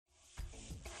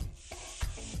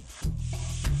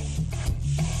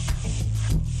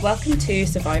Welcome to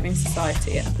Surviving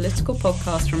Society, a political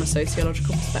podcast from a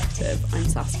sociological perspective. I'm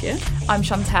Saskia. I'm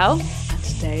Chantel. And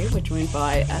today we're joined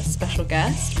by a special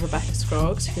guest, Rebecca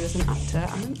Scroggs, who is an actor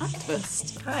and an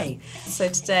activist. Hi. So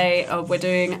today we're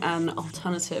doing an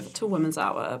alternative to Women's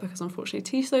Hour because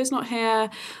unfortunately Tiso's not here,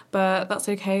 but that's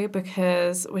okay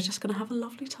because we're just going to have a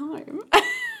lovely time.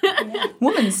 Yeah.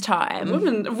 Women's time.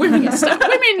 Women's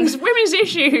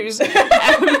issues.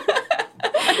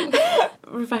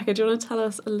 Rebecca, do you want to tell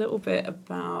us a little bit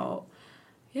about,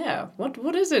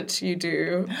 what is it you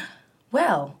do?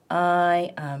 Well,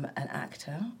 I am an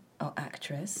actor or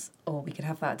actress, or we could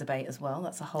have that debate as well.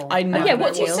 That's a whole... I know. Yeah,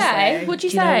 what do you say? What do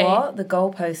you say? Do you know what? The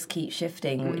goalposts keep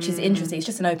shifting, which is interesting. It's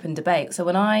just an open debate. So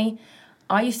when I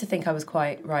used to think I was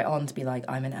quite right on to be like,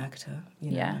 I'm an actor,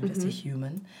 I'm just a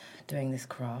human doing this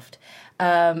craft.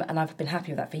 And I've been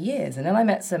happy with that for years. And then I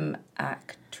met some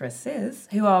actresses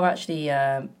who are actually...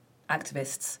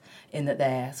 activists in that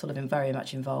they're sort of very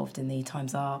much involved in the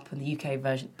Time's Up and the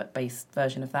UK based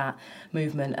version of that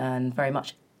movement and very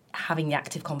much having the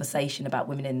active conversation about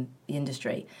women in the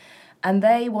industry. And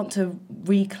they want to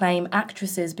reclaim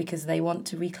actresses because they want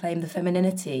to reclaim the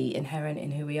femininity inherent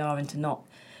in who we are and to not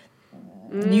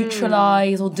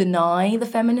neutralise or deny the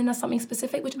feminine as something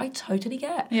specific, which I totally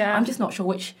get. Yeah. I'm just not sure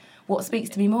what speaks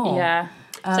to me more. Yeah.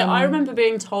 So I remember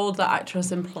being told that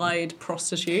actress implied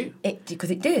prostitute.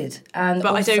 Because it did. But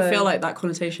I don't feel like that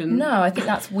connotation. No, I think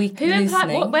that's weak Who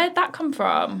listening. where'd that come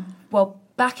from? Well,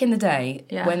 back in the day,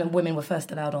 Yeah. when women were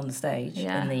first allowed on the stage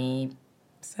Yeah. in the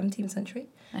 17th century,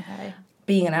 Okay.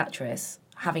 being an actress,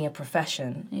 having a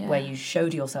profession Yeah. where you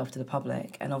showed yourself to the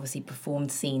public and obviously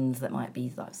performed scenes that might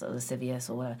be like sort of lascivious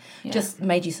or whatever, just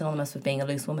made you synonymous with being a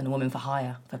loose woman, a woman for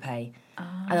hire, for pay.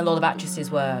 And a lot of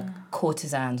actresses were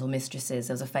courtesans or mistresses.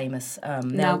 There was a famous...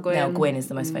 Nell Gwyn is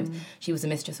the most famous. She was the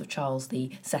mistress of Charles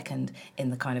II in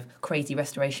the kind of crazy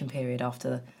restoration period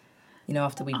after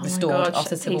we restored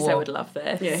after Civil War. Tiso would love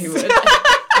this. Yeah, he would.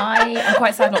 I am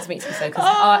quite sad not to meet Tiso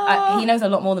because he knows a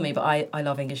lot more than me, but I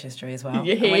love English history as well.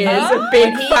 Yeah, he When is a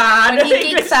big fan. When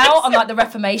he geeks out on like the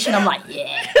Reformation, I'm like,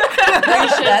 yeah. We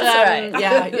should, That's right.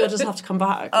 Yeah, you'll just have to come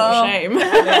back. What a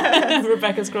shame.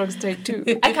 Rebecca Scroggs take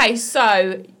 2. Okay,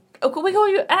 so we call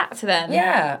you an actor then?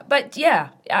 Yeah, but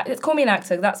call me an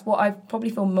actor. That's what I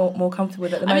probably feel more comfortable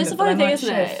with at the moment. It's a funny thing,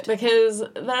 isn't it? Because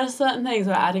there are certain things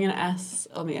where adding an S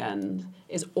on the end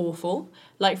is awful.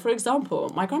 Like, for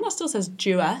example, my grandma still says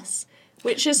Jewess,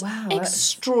 which is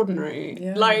extraordinary.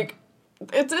 Yeah. Like,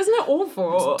 isn't it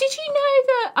awful? Did you know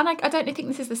that, and I don't think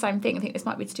this is the same thing, I think this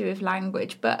might be to do with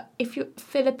language, but if you're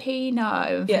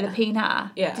Filipino and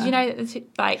Filipina, did you know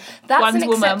that that's one's an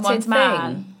woman, accepted one's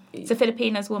man? thing. So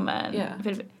Filipina's woman. Yeah.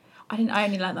 I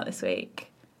only learned that this week.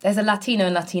 There's a Latino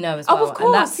and Latino as well. Oh, of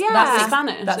course, and That's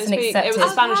Spanish. That's They an speak- accepted... It was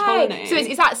a Spanish colony. So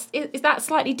is that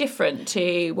slightly different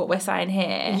to what we're saying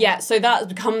here? Yeah, so that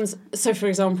becomes... So, for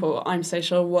example, I'm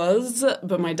Seychelloise,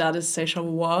 but my dad is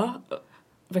Seychellois,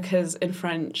 because in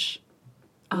French...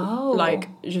 Like,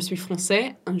 je suis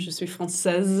français and je suis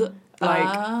française.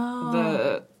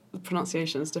 Like, the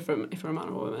pronunciation is different if you're a man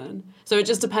or a woman. So it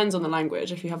just depends on the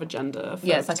language if you have a gender for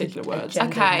it's particular like a words.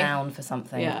 gendered noun for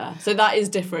something. Yeah, so that is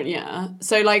different, yeah.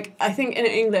 So, like, I think in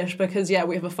English, because, we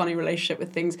have a funny relationship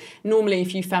with things, normally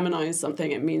if you feminise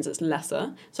something, it means it's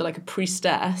lesser. So, like, a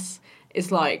priestess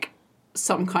is, like,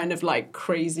 some kind of, like,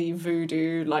 crazy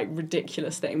voodoo, like,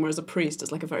 ridiculous thing, whereas a priest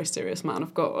is, like, a very serious man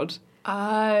of God.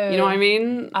 Oh. You know what I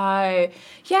mean? Oh.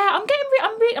 Yeah,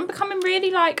 I'm becoming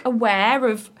really, like, aware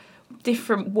of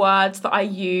different words that I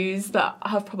use that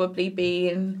have probably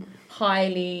been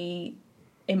highly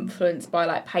influenced by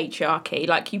like patriarchy.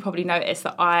 Like you probably notice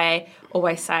that I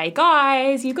always say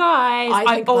guys, you guys.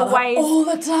 I always all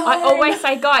the time. I always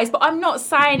say guys, but I'm not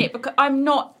saying it because I'm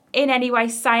not in any way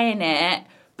saying it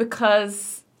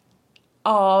because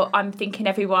I'm thinking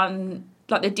everyone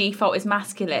like the default is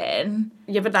masculine.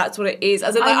 Yeah, but that's what it is.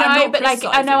 As in, like, I know, I'm not but like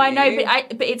I know, you.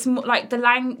 but it's more, like the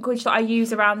language that I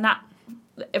use around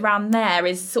there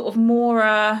is sort of more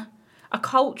a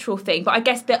cultural thing, but I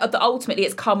guess that ultimately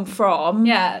it's come from.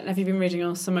 Yeah, have you been reading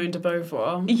on Simone de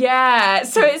Beauvoir? Yeah,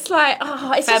 so it's like,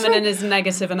 it's feminine is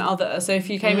negative and other. So if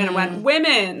you came in and went,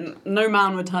 women, no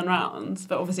man would turn round.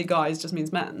 But obviously guys just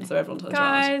means men, so everyone turns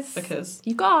round. Because...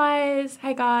 You guys,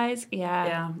 hey guys, yeah.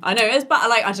 Yeah, I know, it's bad.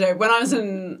 Like, I don't know, when I was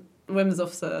in women's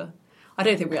officer, I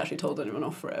don't think we actually told anyone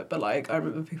off for it, but, like, I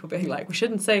remember people being like, we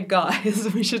shouldn't say guys,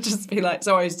 we should just be like,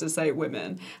 so I used to say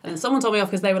women. And then someone told me off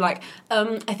because they were like,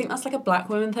 I think that's, like, a black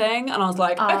women thing. And I was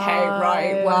like, okay,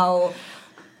 right, well,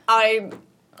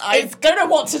 I don't know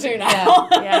what to do now.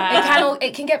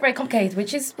 It can get very complicated,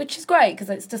 which is great because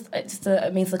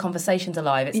it means the conversation's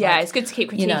alive. It's good to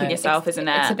keep critiquing yourself, isn't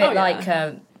it? It's a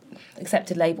bit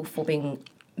accepted label for being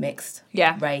mixed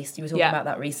race. You were talking about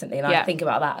that recently, and I think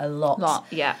about that a lot.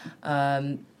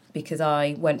 Because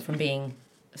I went from being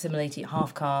assimilated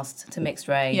half caste to mixed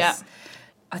race. Yeah.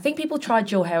 I think people tried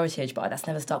dual heritage, but that's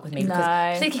never stuck with me.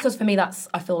 Particularly because for me,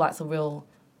 I feel that's a real.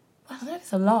 I don't know if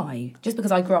it's a lie. Just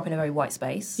because I grew up in a very white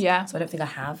space. Yeah. So I don't think I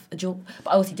have a dual.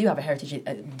 But I also do have a heritage,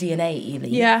 DNA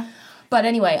even. Yeah. But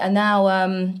anyway, and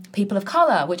now people of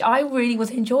colour, which I really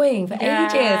was enjoying for ages.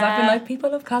 I've been like,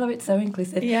 people of colour, it's so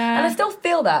inclusive. Yeah. And I still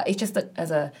feel that. It's just that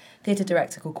as a theatre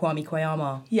director called Kwame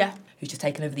Kweyama. Yeah. Who's just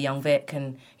taken over the Young Vic,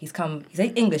 and he's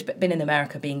English, but been in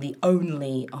America being the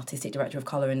only artistic director of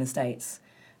colour in the States.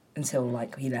 Until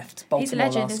he left Baltimore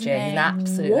last year. He's an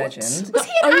absolute legend. Was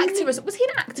he an actor? Was he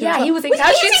an actor? Yeah, he was in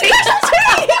Casualty. He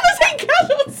was in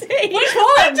Casualty. Which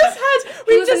one?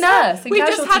 He was a nurse in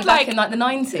Casualty back in the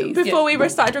 90s. Before we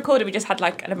started recording, we just had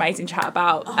an amazing chat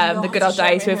about the good old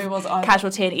days with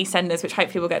Casualty and EastEnders, which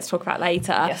hopefully we'll get to talk about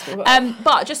later. Yes, we will.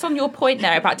 But just on your point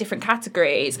there about different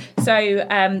categories, so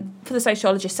for the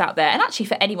sociologists out there, and actually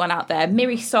for anyone out there,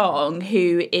 Miri Song,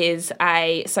 who is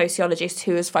a sociologist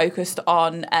who has focused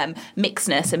on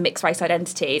mixedness and mixed race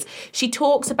identities, she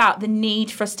talks about the need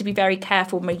for us to be very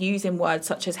careful when we're using words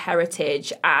such as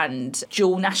heritage and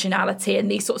dual nationality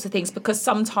and these sorts of things, because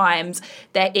sometimes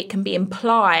it can be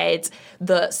implied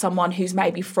that someone who's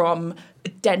maybe from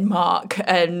Denmark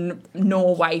and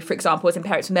Norway, for example, as in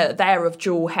parents from there, they're of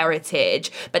dual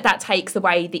heritage, but that takes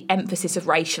away the emphasis of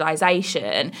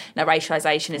racialisation. Now,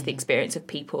 racialisation is the experience of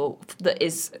people that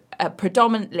is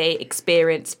predominantly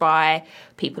experienced by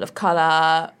people of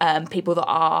colour, people that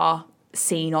are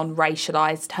seen on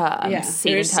racialised terms,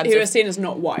 who are seen as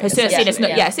not white.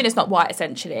 Seen as not white,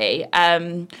 essentially.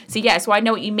 So I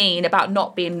know what you mean about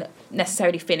not being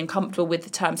necessarily feeling comfortable with the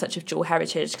term such as dual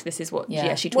heritage, because this is what she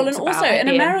talks about. Well, and also in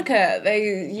America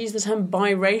they use the term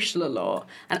biracial a lot,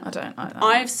 and I don't like that.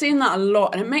 I've seen that a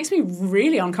lot, and it makes me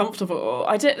really uncomfortable.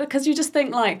 Because you just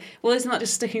think isn't that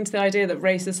just sticking to the idea that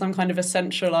race is some kind of a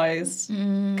centralised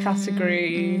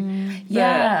category?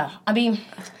 Yeah, I mean.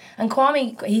 And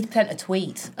Kwame, he sent a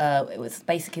tweet. It was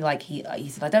basically he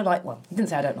said, I don't like, he didn't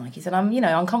say I don't like. He said, I'm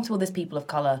uncomfortable with this people of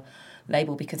colour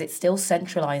label because it still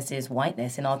centralises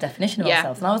whiteness in our definition of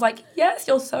ourselves. And I was like, yes,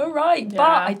 you're so right. Yeah. But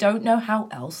I don't know how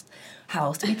else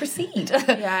do we proceed? But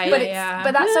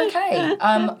that's okay.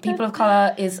 People of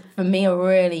colour is, for me, a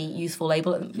really useful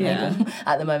label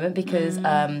at the moment because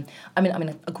I'm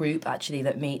in a group, actually,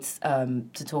 that meets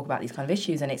to talk about these kind of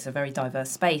issues, and it's a very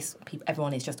diverse space.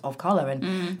 Everyone is just of colour,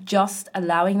 and just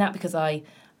allowing that, because I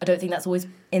don't think that's always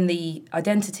in the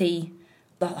identity.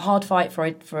 The hard fight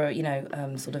for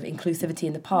sort of inclusivity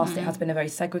in the past, it has been a very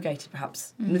segregated,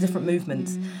 perhaps, in the different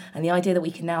movements. And the idea that we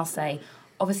can now say,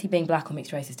 obviously being black or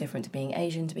mixed race is different to being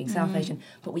Asian, to being South Asian,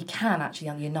 but we can actually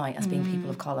unite as being people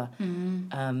of colour.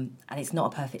 And it's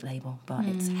not a perfect label, but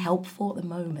it's helpful at the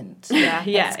moment.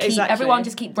 Exactly. Everyone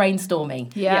just keep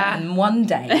brainstorming. Yeah. And one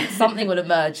day something will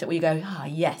emerge that we go,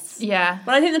 yes. Yeah.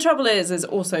 But I think the trouble is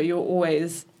also you're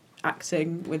always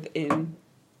acting within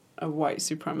a white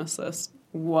supremacist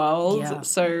world. Yeah.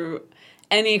 So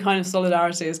any kind of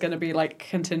solidarity is going to be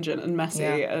contingent and messy.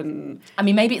 And I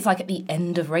mean, maybe it's at the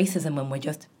end of racism when we're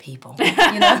just people. In the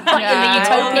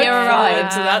utopia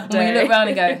arrives. That day. When you look around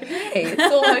and go, hey, it's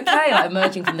all okay.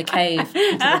 Emerging from the cave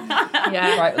into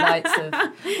the bright lights of.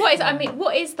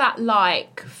 What is that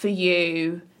like for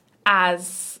you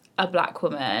as a black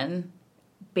woman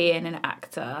being an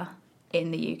actor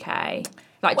in the UK?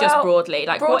 Just broadly,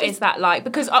 what is that like?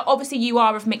 Because obviously you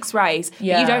are of mixed race, but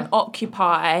you don't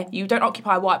occupy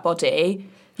a white body.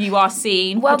 You are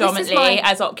seen predominantly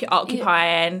as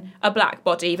occupying a black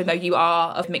body, even though you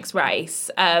are of mixed race.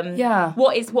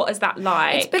 What is that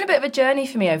like? It's been a bit of a journey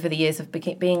for me over the years of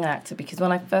being an actor, because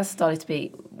when I first started to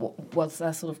was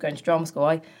sort of going to drama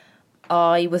school,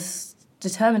 I was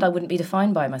determined I wouldn't be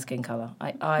defined by my skin colour.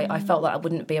 I felt that I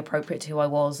wouldn't be appropriate to who I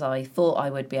was. I thought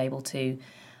I would be able to.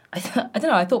 I don't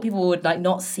know, I thought people would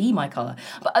not see my colour.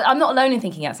 But I'm not alone in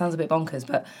thinking that. It sounds a bit bonkers,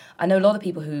 but I know a lot of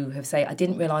people who have said, I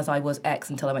didn't realise I was X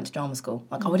until I went to drama school.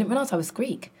 I didn't realise I was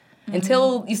Greek.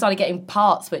 Until you started getting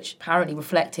parts which apparently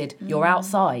reflected your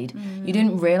outside, you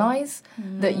didn't realise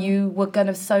that you were going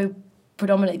to so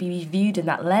predominantly be viewed in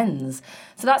that lens.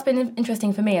 So that's been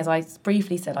interesting for me. As I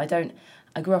briefly said,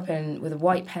 I grew up with a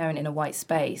white parent in a white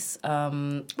space.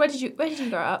 Where did you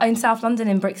grow up? In South London,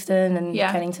 in Brixton and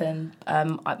Kennington.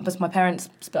 But my parents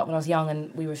split up when I was young,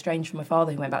 and we were estranged from my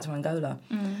father, who went back to Angola.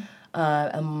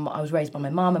 I was raised by my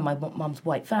mum, and my mum's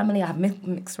white family. I have a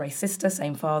mixed race sister,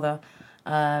 same father.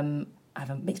 I have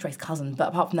a mixed race cousin, but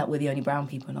apart from that, we're the only brown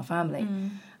people in our family.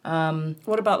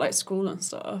 What about like school and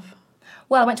stuff?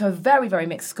 Well, I went to a very, very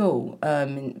mixed school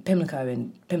in Pimlico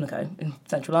in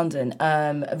central London.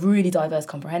 A really diverse,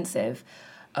 comprehensive.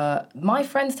 My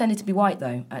friends tended to be white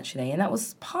though, actually, and that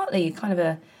was partly kind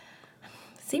of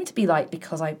seemed to be like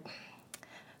because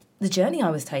the journey I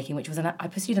was taking, which was I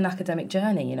pursued an academic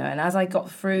journey, you know, and as I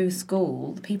got through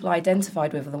school, the people I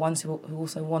identified with were the ones who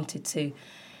also wanted to.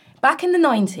 Back in the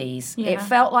 90s, it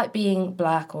felt like being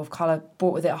black or of colour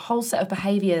brought with it a whole set of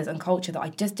behaviours and culture that I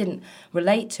just didn't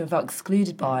relate to and felt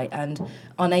excluded by and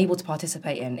unable to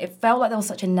participate in. It felt like there was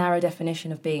such a narrow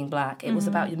definition of being black. It was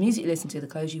about the music you listened to, the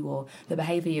clothes you wore, the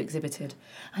behaviour you exhibited.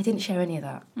 I didn't share any of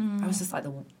that. I was just like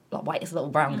the whitest little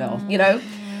brown girl, you know?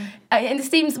 And it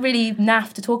seems really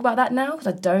naff to talk about that now because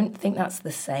I don't think that's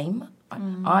the same.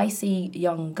 I see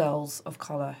young girls of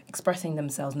colour expressing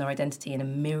themselves and their identity in a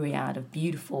myriad of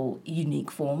beautiful, unique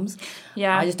forms.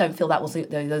 Yeah. I just don't feel that was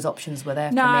those options were there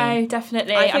for me. No,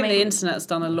 definitely. I mean, the internet's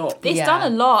done a lot. It's done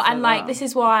a lot. And, like, this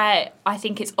is why I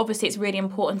think it's really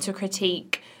important to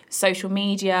critique social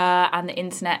media and the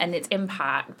internet and its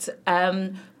impact.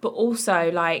 But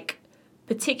also, like,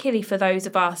 particularly for those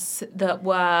of us that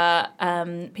were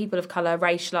people of colour,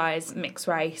 racialised, mixed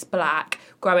race, black,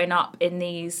 growing up in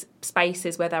these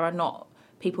spaces where there are not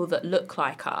people that look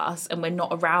like us and we're not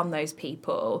around those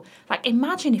people. Like,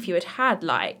 imagine if you had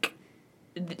like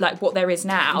what there is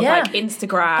now, like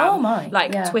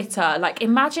Instagram, Twitter. Like,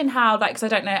 imagine how, like, because I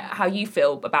don't know how you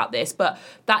feel about this, but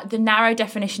the narrow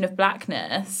definition of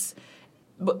blackness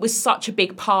was such a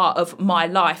big part of my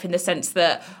life in the sense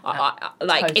that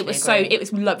it was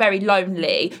very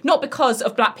lonely, not because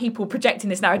of black people projecting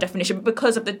this narrow definition, but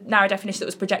because of the narrow definition that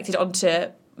was projected onto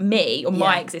me or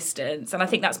my existence. And I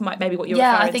think that's maybe what you're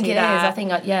referring to. I think it is. I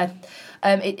think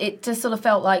it just sort of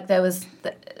felt like there was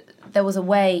a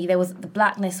way, the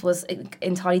blackness was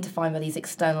entirely defined by these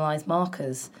externalized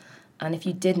markers, and if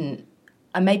you didn't.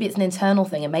 And maybe it's an internal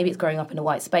thing, and maybe it's growing up in a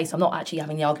white space. I'm not actually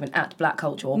having the argument at black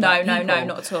culture or black people. No,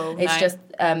 not at all. It's just,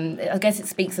 I guess it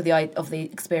speaks of the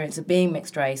experience of being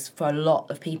mixed race. For a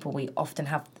lot of people, we often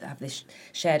have this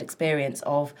shared experience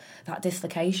of that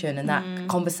dislocation and that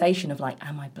conversation of like,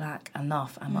 am I black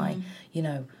enough? Am I, you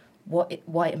know,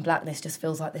 white and blackness just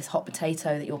feels like this hot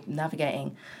potato that you're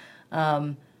navigating.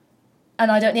 And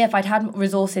I don't know if I'd had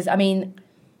resources. I mean,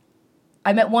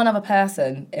 I met one other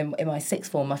person in my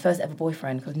sixth form, my first ever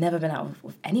boyfriend, because I'd never been out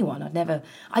with anyone.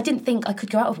 I didn't think I could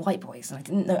go out with white boys,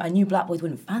 and I knew black boys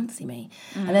wouldn't fancy me.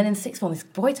 And then in sixth form, this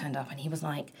boy turned up, and he was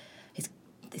like, his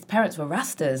parents were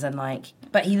Rastas, and like,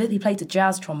 but he played the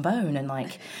jazz trombone, and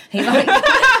like, he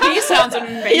sounds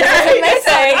amazing.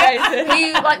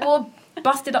 He like wore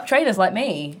busted up trainers like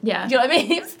me. Yeah. Do you know what I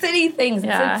mean? It was silly things,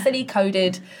 silly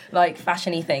coded, like,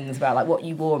 fashion-y things about like what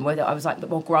you wore and whether I was like a bit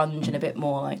more grunge and a bit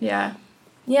more like...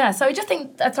 Yeah, so I just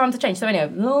think that's time to change. So anyway,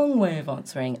 long way of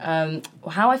answering.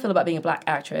 How I feel about being a black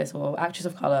actress or actress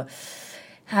of colour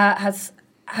has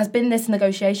been this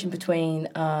negotiation between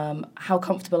how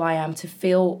comfortable I am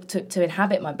to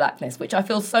inhabit my blackness, which I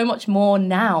feel so much more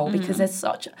now because there's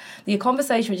the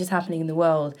conversation which is happening in the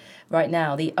world right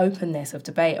now, the openness of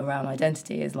debate around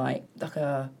identity is like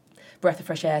a breath of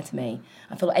fresh air to me.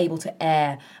 I feel able to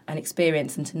air and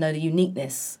experience and to know the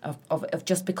uniqueness of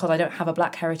just because I don't have a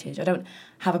black heritage. I don't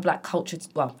have a black culture.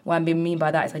 Well, what I mean by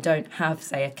that is I don't have,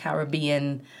 say, a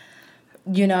Caribbean,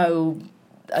 family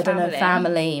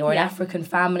or an African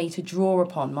family to draw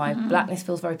upon. My blackness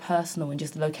feels very personal and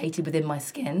just located within my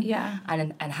skin. Yeah.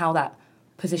 And how that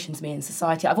positions me in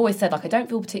society. I've always said, like, I don't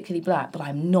feel particularly black, but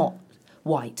I'm not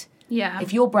white. Yeah.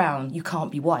 If you're brown, you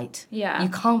can't be white. Yeah. You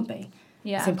can't be.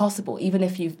 Yeah. It's impossible, even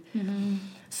if you've... Mm-hmm.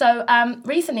 So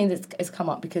recently this has come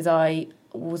up because I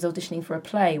was auditioning for a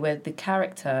play where the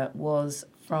character was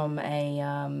from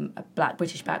a black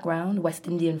British background, West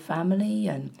Indian family,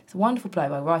 and it's a wonderful play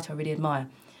by a writer I really admire.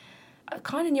 I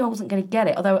kind of knew I wasn't going to get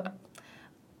it, although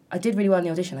I did really well in the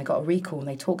audition. I got a recall and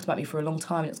they talked about me for a long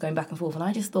time and it was going back and forth, and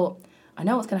I just thought, I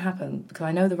know what's going to happen because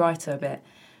I know the writer a bit.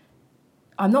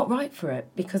 I'm not right for it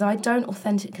because I don't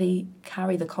authentically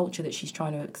carry the culture that she's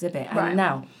trying to exhibit. And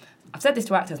now, I've said this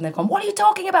to actors and they've gone, what are you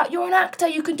talking about? You're an actor,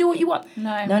 you can do what you want.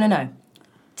 No.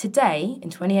 Today, in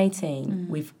 2018,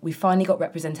 we've finally got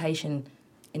representation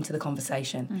into the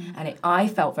conversation. And I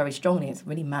felt very strongly, it's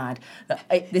really mad,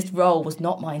 that this role was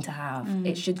not mine to have.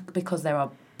 It should, because there are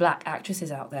black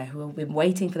actresses out there who have been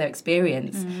waiting for their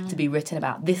experience to be written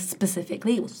about. This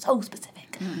specifically, it was so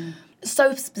specific.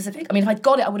 so specific. I mean, if I'd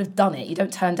got it, I would have done it. You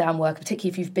don't turn down work, particularly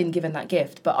if you've been given that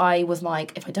gift. But I was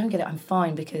like, if I don't get it, I'm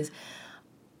fine, because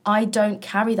I don't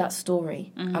carry that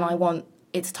story. And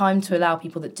it's time to allow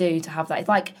people that do to have that. It's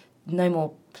like no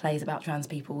more plays about trans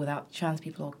people without trans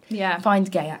people. Or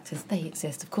find gay actors. They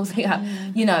exist, of course they have.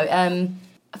 You know,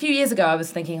 a few years ago I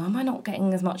was thinking, am I not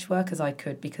getting as much work as I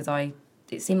could? Because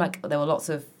it seemed like there were lots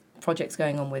of projects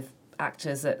going on with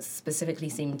actors that specifically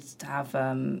seemed to have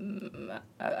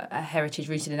a heritage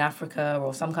rooted in Africa,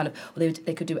 or some kind of, or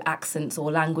they could do accents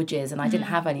or languages, and I didn't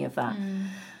have any of that.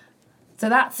 So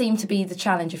that seemed to be the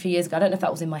challenge a few years ago. I don't know if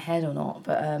that was in my head or not,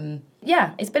 but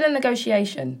it's been a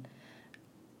negotiation.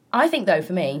 I think, though,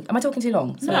 for me, am I talking too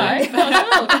long? Sorry. No.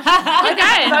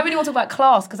 I really want to talk about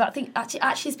class, because I think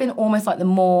actually it's been almost like the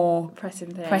more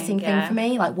pressing thing for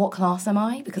me. Like, what class am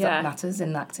I? Because that matters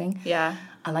in acting. Yeah.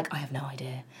 And, like, I have no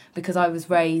idea. Because I was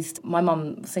raised, my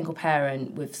mum, single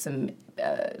parent with some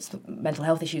mental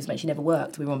health issues, meant she never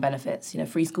worked. We were on benefits,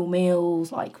 free school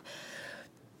meals, like,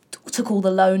 took all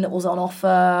the loan that was on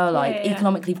offer,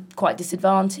 economically quite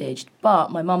disadvantaged. But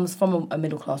my mum's from a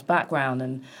middle-class background,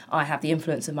 and I have the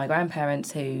influence of my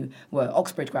grandparents who were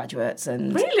Oxbridge graduates.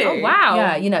 And really? Oh,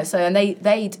 wow. Yeah, so, and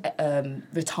they'd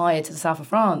retired to the south of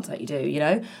France, like you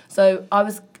do, So I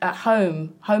was at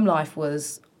home life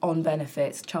was on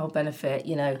benefits, child benefit,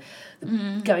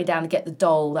 going down to get the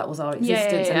dole, that was our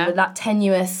existence, and that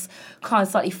tenuous, kind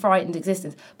of slightly frightened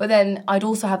existence. But then I'd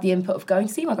also have the input of going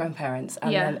to see my grandparents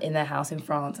and them in their house in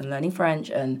France and learning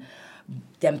French, and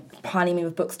them piling me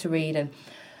with books to read. And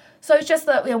so it's just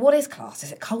that, what is class?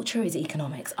 Is it culture? Is it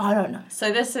economics? I don't know.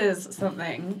 So this is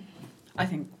something I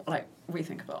think, like, we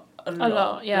think about a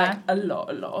lot, yeah. Like, a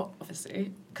lot,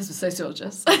 obviously, because we're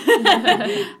sociologists. But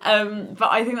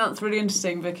I think that's really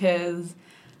interesting because,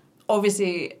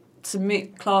 obviously, to me,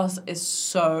 class is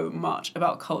so much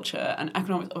about culture, and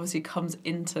economics obviously comes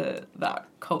into that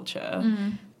culture.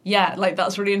 Yeah, like,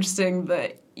 that's really interesting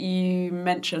that you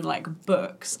mention, like,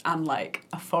 books and, like,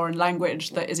 a foreign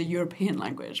language that is a European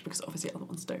language, because obviously other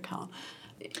ones don't count.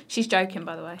 She's joking,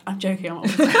 by the way. I'm joking. I'm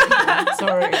always joking.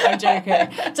 Sorry, I'm joking.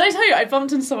 Did I tell you, I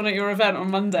bumped into someone at your event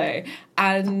on Monday,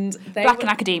 and they Black in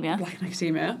Academia. Black in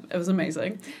Academia. It was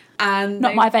amazing. And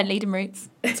Not my event, Leading Roots.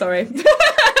 Sorry.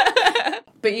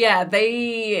 But yeah,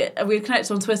 we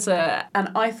connected on Twitter, and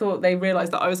I thought they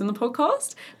realised that I was in the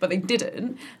podcast, but they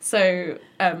didn't. So,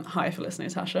 hi for listening,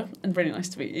 Tasha, and really nice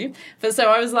to meet you. But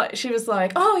so she was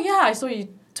like, oh yeah, I saw you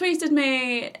tweeted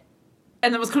me.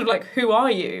 And then was kind of like, who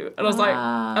are you? And I was like,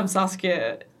 I'm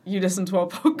Saskia, you listen to our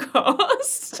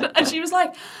podcast. And she was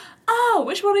like, oh,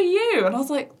 which one are you? And I was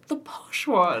like, the posh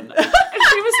one. And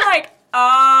she was like,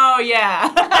 oh, yeah.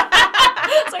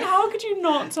 It's like, how could you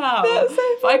not tell? That's so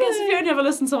funny. But I guess if you only ever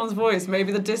listen to someone's voice,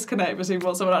 maybe the disconnect between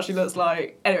what someone actually looks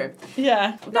like. Anyway.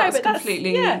 Yeah. That's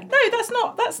completely... that's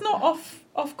not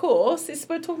off course.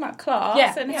 We're talking about class.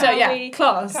 Yeah. And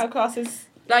class. How class is...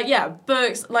 Like, yeah,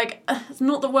 books, like, it's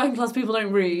not that working class people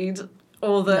don't read,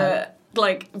 or but,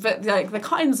 like, the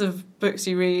kinds of books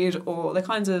you read, or the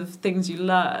kinds of things you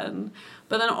learn,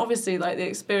 but then obviously, like, the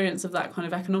experience of that kind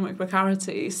of economic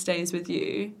precarity stays with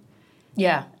you.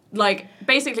 Yeah. Like,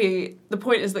 basically, the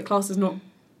point is that class is not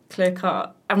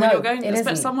clear-cut, and when you're going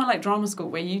to somewhere like drama school,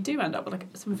 where you do end up with, like,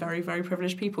 some very, very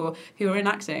privileged people who are in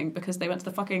acting because they went to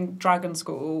the fucking Dragon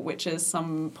School, which is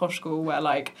some posh school where,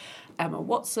 like, Emma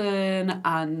Watson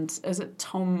and is it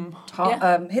Tom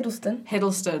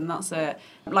Hiddleston, that's it.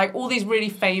 Like, all these really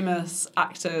famous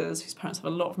actors whose parents have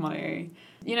a lot of money.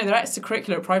 Their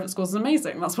extracurricular at private schools is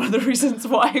amazing. That's one of the reasons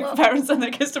why parents send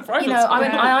their kids to private schools.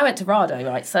 I went to RADA,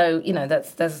 right? So,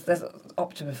 there's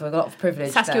optimum for a lot of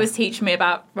privilege. Saskia was teaching me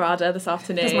about RADA this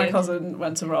afternoon. Because my cousin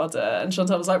went to RADA, and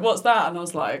Chantal was like, what's that? And I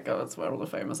was like, oh, it's where all the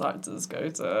famous actors go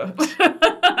to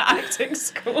acting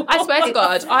school. I swear to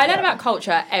God, I learn about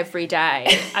culture every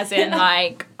day. As in,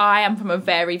 like, I am from a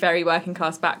very, very working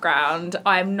class background.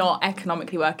 I'm not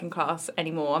economically working class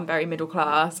anymore. I'm very middle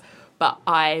class. But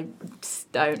I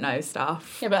just don't know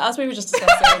stuff. Yeah, but as we were just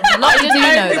discussing, you do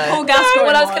know, though.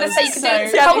 Well, I was going to say you could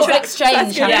do cultural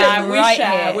exchange.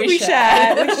 Yeah, we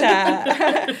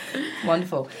share.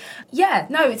 Wonderful. Yeah,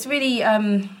 no, it's really... Are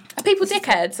people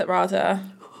dickheads at RADA?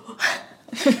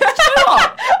 Do you know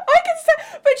what? I can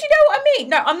say, but you know what I mean?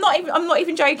 No, I'm not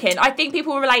even joking. I think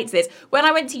people will relate to this. When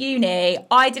I went to uni,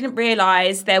 I didn't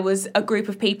realise there was a group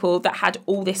of people that had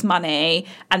all this money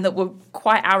and that were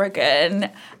quite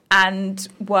arrogant and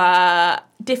were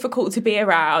difficult to be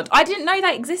around. I didn't know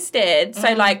that existed.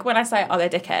 So, like, when I say, they're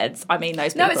dickheads, I mean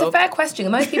those people. No, it's a fair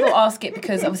question. Most people ask it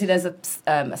because, obviously, there's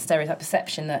a stereotype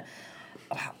perception that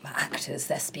about actors,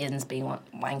 thespians being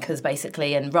wankers,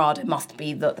 basically, and RADA must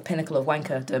be the pinnacle of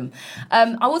wankerdom.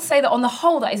 I would say that on the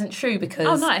whole, that isn't true because...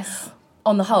 Oh, nice.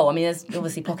 On the whole, I mean, there's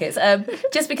obviously pockets.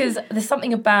 Just because there's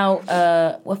something about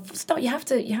you have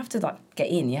to like get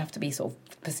in. You have to be sort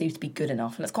of perceived to be good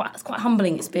enough, and it's quite a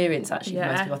humbling experience actually for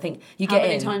most people. I think you get in. How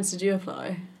many times did you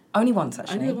apply? Only once,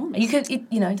 actually. Only once? You could,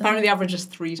 you know... Apparently the average is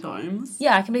 3 times.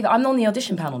 Yeah, I can believe it. I'm on the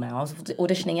audition panel now. I was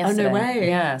auditioning yesterday. Oh, no way.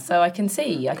 Yeah, so I can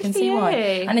see why.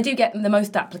 And I do get the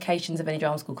most applications of any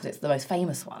drama school because it's the most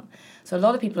famous one. So a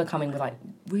lot of people are coming with, like,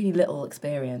 really little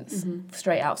experience,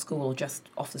 straight out of school or just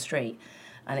off the street.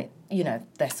 And, it, you know,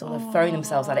 they're sort of throwing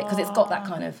themselves at it because it's got that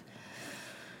kind of,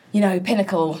 you know,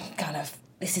 pinnacle kind of...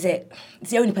 This is it. It's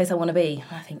the only place I want to be.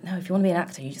 And I think, no, if you want to be an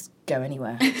actor, you just go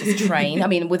anywhere. Just train. I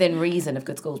mean, within reason of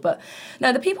good schools. But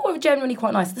no, the people are generally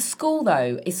quite nice. The school,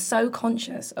 though, is so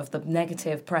conscious of the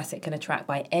negative press it can attract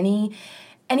by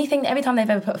anything. Every time they've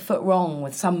ever put a foot wrong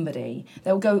with somebody,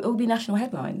 they'll go, it will be national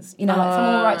headlines. You know, like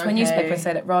someone will write to a newspaper and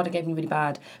say that RADA gave me really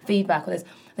bad feedback or this.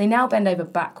 They now bend over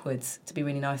backwards to be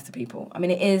really nice to people. I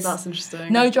mean, it is... That's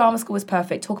interesting. No drama school is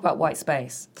perfect. Talk about white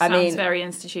space. Sounds very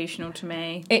institutional to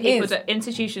me. It is.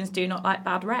 Institutions do not like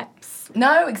bad reps.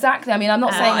 No, exactly. I mean, I'm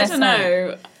not saying I don't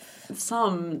know.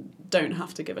 Some don't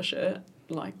have to give a shit,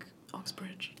 like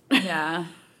Oxbridge. Yeah.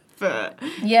 But...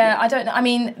 Yeah, I don't know. I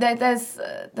mean, there's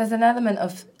an element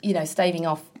of, you know, staving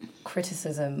off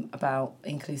criticism about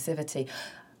inclusivity.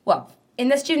 Well, in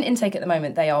their student intake at the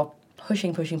moment, they are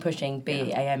pushing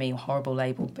BAME, horrible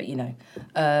label, but, you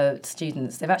know,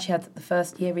 students. They've actually had the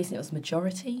first year recently, it was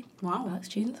majority black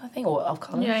students, I think, or of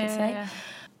colour, I should say. Yeah.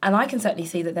 And I can certainly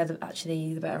see that they're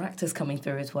actually the better actors coming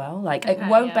through as well. Like, it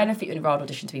won't benefit you in a RAD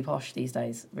audition to be posh these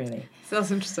days, really. So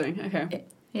that's interesting, okay.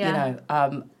 You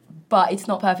know, but it's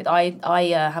not perfect. I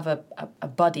have a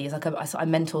buddy. It's like I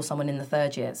mentor someone in the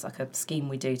third year. It's like a scheme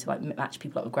we do to like match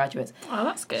people up with graduates. Oh,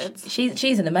 that's good.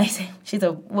 She's an amazing. She's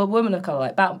a woman of colour,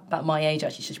 like about my age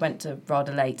actually. She went to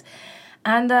RADA late,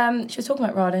 and she was talking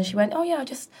about RADA, and she went, "Oh yeah,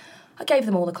 I gave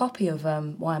them all a copy of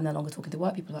Why I'm No Longer Talking to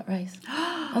White People About Race."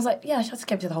 I was like, "Yeah, I just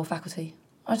gave it to the whole faculty."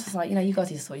 I was just like, you know, you guys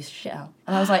need to sort your shit out.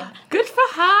 And I was like... Good for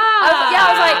her!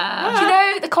 I was like, do you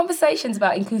know, the conversations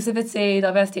about inclusivity,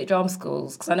 diversity at drama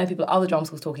schools, because I know people at other drama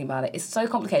schools talking about it, it's so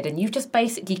complicated. And you've just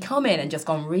basically come in and just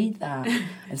gone, read that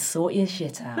and sort your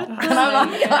shit out. And I'm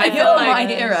like, I feel like my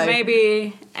hero.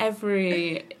 Maybe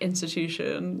every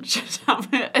institution should have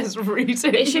it as reading.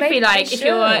 It should be like,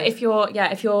 if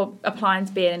you're applying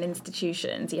to be in an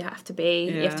institution, you have to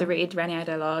read Renier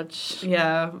de Lodge.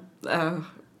 Yeah.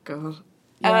 Oh, God.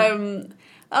 Yeah.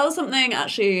 That was something,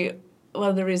 actually, one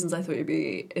of the reasons I thought you'd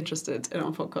be interested in our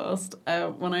podcast.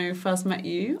 When I first met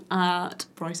you at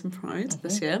Brighton Pride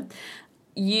this year,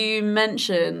 you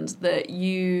mentioned that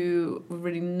you were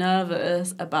really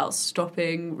nervous about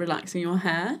stopping relaxing your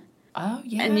hair. Oh,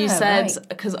 yeah. And you said,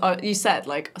 because you said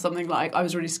like something like, I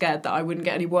was really scared that I wouldn't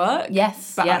get any work.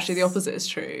 Yes. But actually the opposite is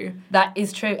true. That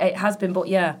is true. It has been, but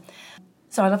yeah.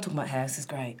 So I love talking about hair. This is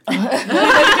great. You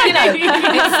know,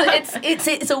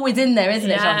 it's always in there, isn't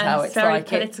it, Chantal? It's very like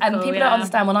political, and people don't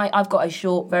understand when I've got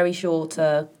a very short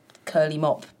curly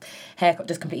mop haircut,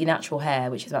 just completely natural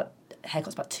hair, which is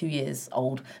haircut's about 2 years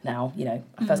old now. You know,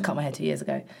 I first cut my hair 2 years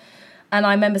ago, and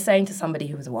I remember saying to somebody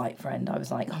who was a white friend, I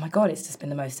was like, "Oh my God, it's just been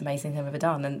the most amazing thing I've ever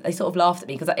done," and they sort of laughed at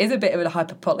me because that is a bit of a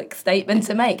hyperbolic statement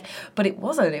to make, but it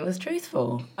wasn't. It was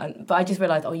truthful, but I just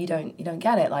realised, you don't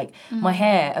get it. Like my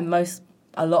hair and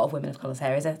a lot of women of colour's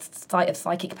hair is a site of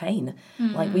psychic pain.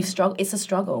 Like we've struggled. It's a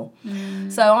struggle.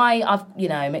 So I've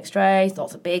mixed race,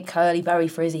 lots of big curly, very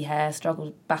frizzy hair.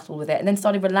 Battled with it, and then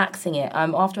started relaxing it.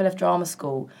 After I left drama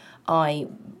school, I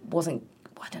was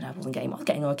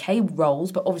getting okay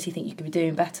roles, but obviously think you could be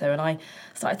doing better. And I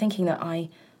started thinking that I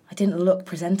didn't look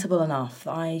presentable enough.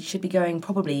 I should be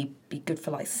probably be good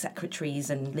for like secretaries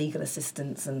and legal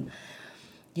assistants and.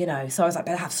 You know, so I was like,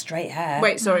 better have straight hair.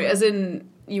 Wait, sorry, as in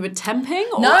you were temping?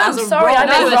 Or no, as a sorry, role? I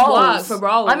meant roles. Work for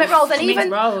roles. I meant roles,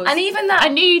 and even that. I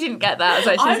knew you didn't get that.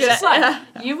 So I was just like,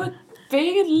 you were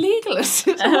being a legal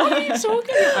assistant. What are you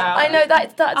talking about? I know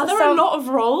that. Are there a lot of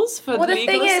roles for legal assistants?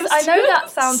 Well, the thing is, I know that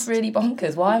sounds really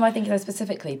bonkers. Why am I thinking that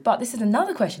specifically? But this is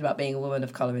another question about being a woman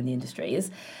of colour in the industry. Is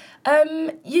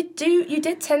you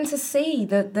did tend to see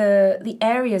the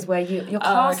areas where your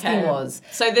casting was.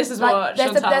 So this is like, what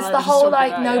there's the whole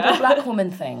like noble black woman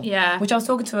thing. Yeah. Which I was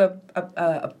talking to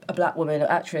a black woman, an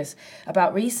actress,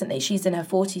 about recently. She's in her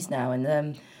 40s now,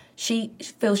 and she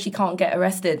feels she can't get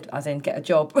arrested, as in get a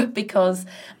job, because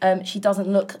she doesn't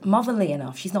look motherly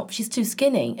enough. She's too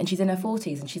skinny, and she's in her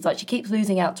 40s, and she's like, she keeps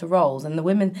losing out to roles, and the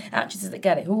women actresses that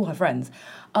get it, who are all her friends,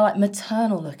 are like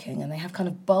maternal looking, and they have kind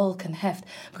of bulk and heft,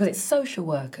 because it's social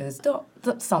workers,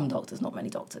 some doctors, not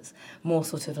many doctors, more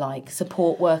sort of like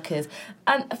support workers,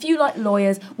 and a few like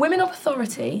lawyers, women of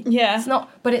authority. Yeah. It's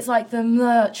not, but it's like the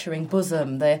nurturing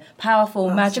bosom, the powerful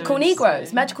magical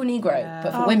Negroes, but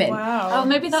for women. Wow. Oh,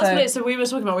 maybe that's what so we were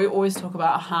talking about, we always talk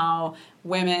about how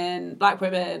black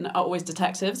women are always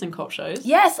detectives in cop shows.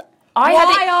 Yes. I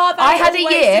had a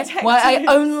year where I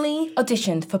only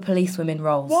auditioned for policewomen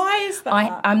roles. Why is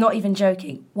that? I'm not even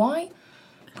joking. Why?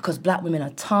 Because black women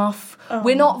are tough.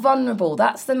 We're not vulnerable.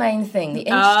 That's the main thing. The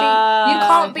industry, you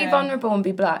can't be vulnerable and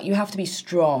be black. You have to be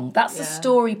strong. That's the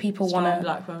story people want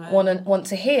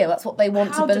to hear. That's what they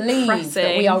want to believe. Depressing.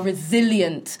 That we are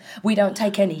resilient. We don't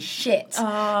take any shit. They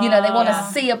want to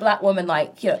see a black woman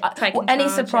like, any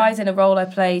surprise in a role I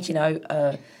played,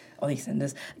 on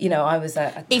EastEnders. I was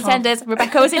a EastEnders.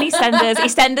 Rebecca was in EastEnders.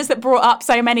 EastEnders that brought up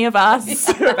so many of us.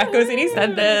 Rebecca was in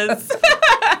EastEnders.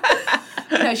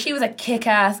 She was a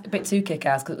kick-ass, a bit too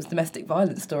kick-ass because it was domestic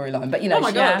violence storyline. But oh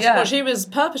my god, well, she was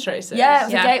perpetrated.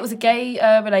 Yeah, it was a gay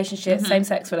relationship,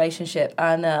 same-sex relationship,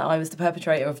 and I was the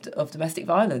perpetrator of domestic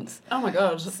violence. Oh my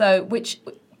god. So which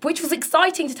was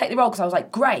exciting to take the role because I was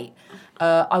like, great,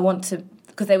 I want to,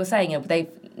 because they were saying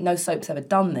no soap's ever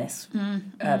done this,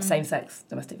 same-sex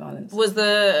domestic violence.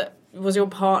 Was your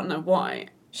partner white?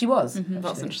 She was.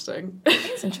 That's interesting.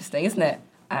 It's interesting, isn't it?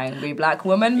 Angry black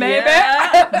woman, maybe.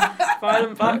 Yeah.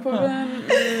 Violent black woman.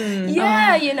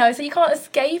 Yeah, so you can't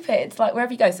escape it. It's like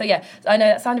wherever you go. So yeah, I know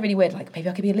that sounded really weird, like maybe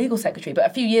I could be a legal secretary, but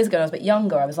a few years ago when I was a bit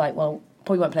younger, I was like, well,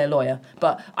 probably won't play a lawyer,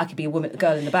 but I could be a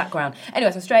girl in the background.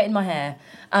 Anyway, so I straightened my hair,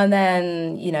 and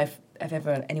then, if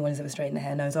anyone who's ever straightened their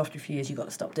hair knows after a few years you've got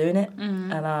to stop doing it.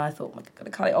 And I thought, I've got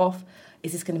to cut it off.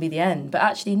 Is this going to be the end? But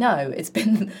actually, no, it's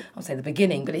been, I'll say the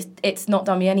beginning, but it's not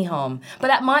done me any harm. But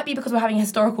that might be because we're having a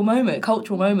historical moment, a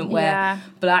cultural moment where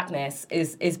blackness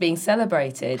is being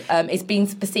celebrated. It's being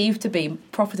perceived to be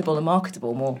profitable and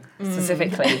marketable more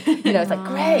specifically. It's like,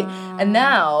 great. And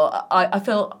now I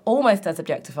feel almost as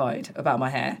objectified about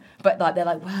my hair. But like they're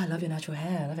like, wow, I love your natural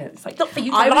hair. I love it. It's like, not for you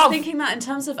to love. I was thinking that in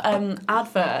terms of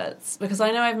adverts, because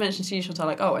I know I've mentioned to you, Chantal,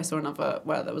 like, I saw an advert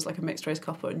where there was like a mixed race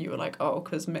couple and you were like,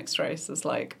 because mixed race is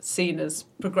like seen as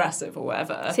progressive or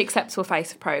whatever. It's the acceptable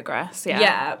face of progress,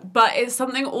 Yeah, but it's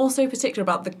something also particular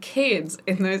about the kids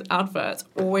in those adverts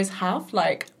always have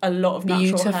like a lot of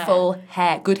natural beautiful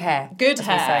hair. Good hair. Good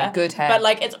hair. But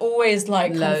like it's always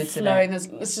like loads kind of flowing.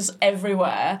 It's just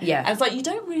everywhere. Yeah. And it's like you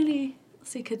don't really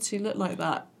see kids who look like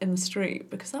that in the street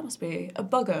because that must be a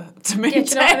bugger to maintain. Yeah, do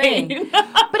you know what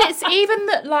I mean? But it's even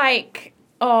that like,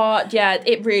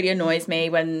 it really annoys me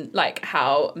when like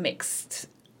how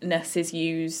mixedness is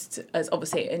used as,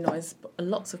 obviously it annoys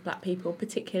lots of black people,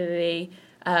 particularly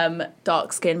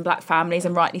dark-skinned black families,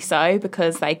 and rightly so,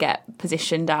 because they get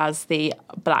positioned as the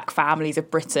black families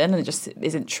of Britain, and it just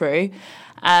isn't true.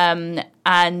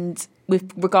 And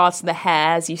with regards to the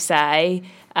hair, as you say,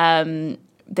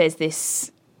 there's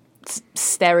this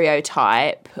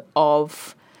stereotype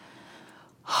of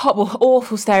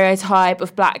awful stereotype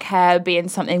of black hair being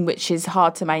something which is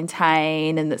hard to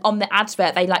maintain, and on the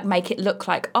advert they like make it look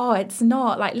like, it's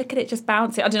not, like look at it just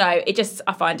bouncing. I don't know,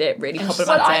 I find it really problematic.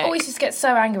 Well, I always just get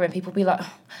so angry when people be like,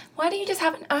 why don't you just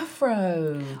have an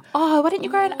afro? Why don't you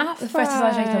grow an afro? The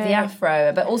fetishization of the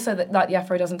afro, but also that like the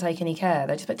afro doesn't take any care.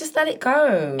 They're just let it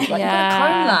go. Like, you've got to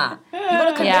comb that. You've got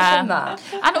to condition that.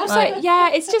 And also,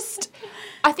 it's just,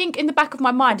 I think in the back of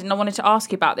my mind, and I wanted to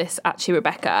ask you about this actually,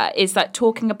 Rebecca, is that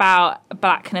talking about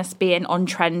blackness being on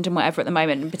trend and whatever at the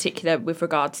moment, in particular with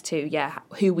regards to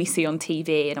who we see on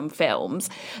TV and on films,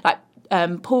 like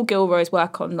Paul Gilroy's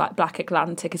work on like Black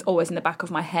Atlantic is always in the back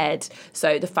of my head.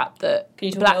 So the fact that can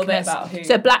you talk a little bit about who?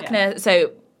 So blackness.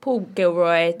 So Paul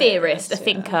Gilroy, theorist, a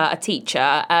thinker, a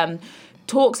teacher.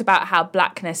 Talks about how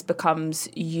blackness becomes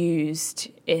used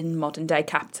in modern day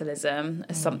capitalism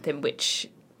as something which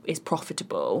is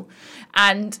profitable.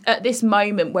 And at this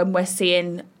moment when we're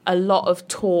seeing a lot of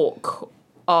talk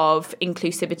of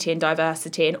inclusivity and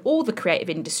diversity in all the creative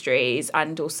industries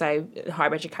and also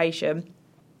higher education,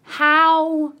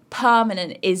 how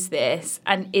permanent is this?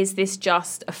 And is this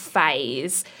just a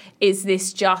phase? Is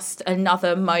this just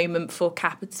another moment for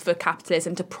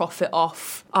capitalism to profit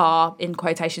off our, in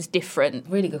quotations, different?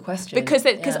 Really good question. Because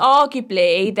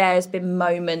arguably there's been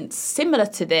moments similar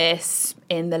to this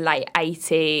in the late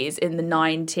 80s, in the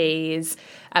 90s,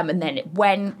 and then it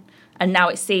went. And now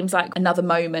it seems like another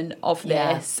moment of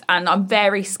this. And I'm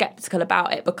very sceptical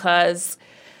about it because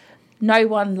no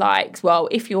one likes, well,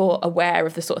 if you're aware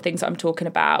of the sort of things that I'm talking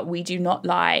about, we do not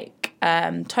like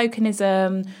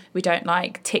tokenism, we don't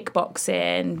like tick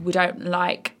boxing, we don't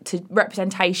like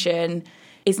representation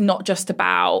is not just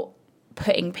about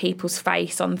putting people's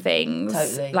face on things.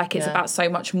 Totally, like it's about so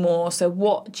much more. So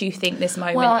what do you think this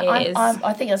moment is?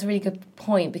 I think that's a really good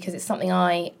point, because it's something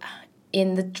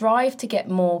in the drive to get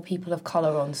more people of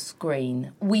colour on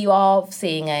screen, we are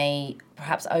seeing a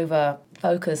perhaps over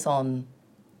focus on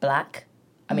black.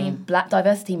 I mean, black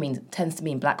diversity tends to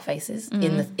mean black faces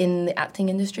in the acting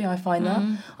industry. I find that.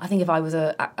 I think if I was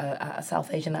a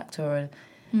South Asian actor or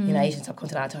Asian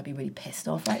subcontinent actor, I'd be really pissed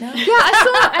off right now. Yeah,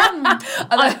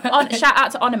 I saw. Shout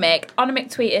out to Onomic. Onomic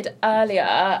tweeted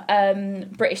earlier,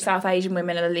 British South Asian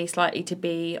women are the least likely to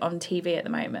be on TV at the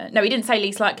moment. No, he didn't say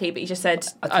least likely, but he just said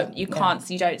you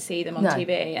don't see them on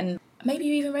TV. And maybe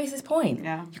you even raise this point.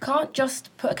 Yeah. You can't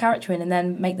just put a character in and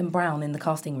then make them brown in the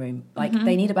casting room. Like,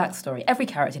 they need a backstory. Every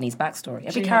character needs backstory.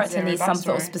 Every character needs some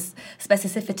sort of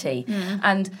specificity.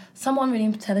 And someone really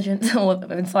intelligent or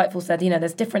insightful said,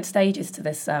 there's different stages to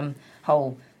this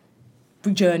whole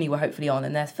journey we're hopefully on.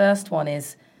 And their first one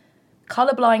is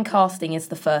colourblind casting is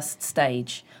the first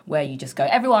stage, where you just go,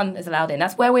 everyone is allowed in.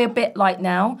 That's where we're a bit like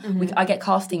now. I get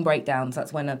casting breakdowns.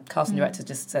 That's when a casting director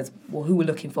just says, well, who we're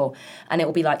looking for. And it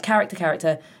will be like character,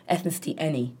 ethnicity,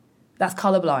 any. That's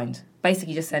colourblind.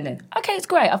 Basically just send in. Okay, it's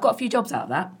great. I've got a few jobs out of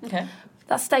that. Okay.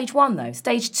 That's stage one, though.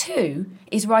 Stage two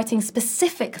is writing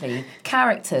specifically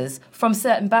characters from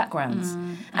certain backgrounds.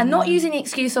 And not using the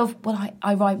excuse of, well,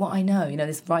 I write what I know.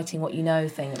 This writing what you know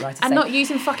thing that writers say. And not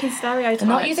using fucking stereotypes. And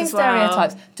not using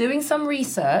stereotypes. Doing some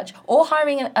research, or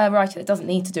hiring a writer that doesn't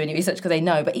need to do any research because they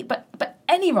know. But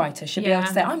any writer should be able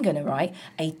to say, I'm going to write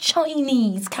a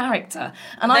Chinese character.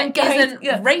 And I'm going... Isn't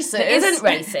racist. That isn't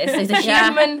racist. It's a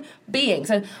human being.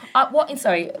 So,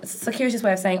 circuitous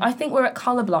way of saying, I think we're at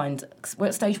colourblind. We're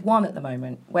at stage one at the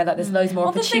moment, where there's loads more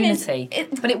opportunity.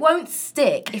 But it won't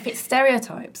stick if it's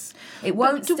stereotypes. It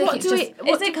won't stick. Is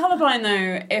it colourblind,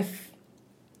 though, if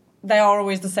they are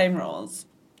always the same roles?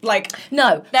 Like,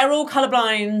 no, they're all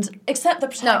colourblind except the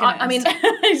protagonist. No, I mean,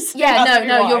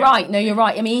 you're right. No, you're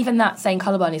right. I mean, even that saying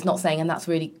colourblind is not saying, and that's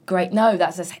really great. No,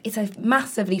 it's a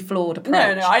massively flawed approach.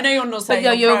 No, I know you're not saying.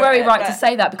 But you're very right to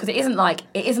say that, because it isn't like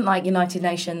United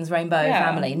Nations Rainbow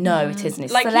Family. No, it isn't.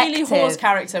 It's selective. Keely Hawes'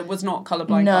 character was not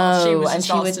colourblind. No, she was and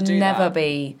she would never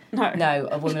be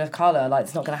a woman of colour. Like,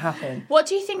 it's not going to happen. What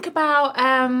do you think about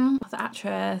the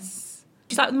actress?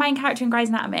 She's like the main character in Grey's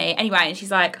Anatomy. Anyway, and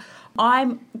she's like,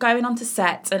 I'm going onto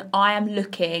sets and I am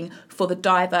looking for the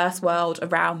diverse world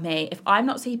around me. If I'm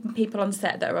not seeing people on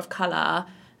set that are of colour,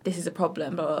 this is a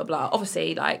problem, blah, blah, blah.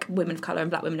 Obviously, like, women of colour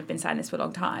and black women have been saying this for a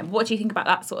long time. What do you think about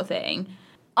that sort of thing?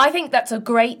 I think that's a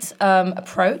great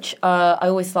approach. I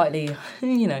always slightly,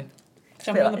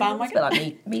 jumping on the bandwagon? It's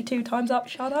like me too, times up,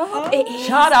 shut up.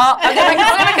 Shut up. I'm going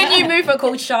to make a new movement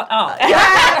called Shut Up.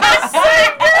 That's so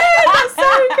good. That's so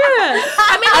good.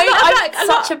 I mean, I'm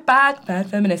such a bad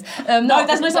feminist. No,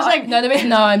 there's no such thing. No, there is.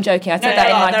 No, I'm joking. I said that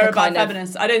in like they're a kind bad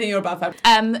feminist. I don't think you're a bad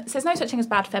feminist. So there's no such thing as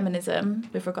bad feminism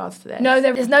with regards to this. No,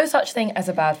 there is no such thing as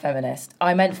a bad feminist.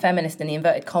 I meant feminist in the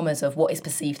inverted commas of what is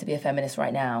perceived to be a feminist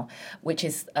right now, which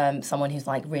is someone who's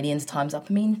like really into Time's Up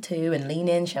and Me Too and Lean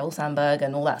In, Sheryl Sandberg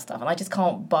and all that stuff. And I just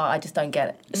don't get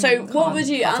it. So what would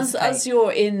you, as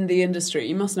you're in the industry,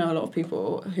 you must know a lot of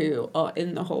people who are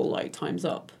in the whole like Time's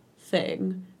Up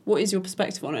thing. What is your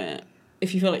perspective on it,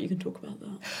 if you feel like you can talk about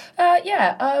that?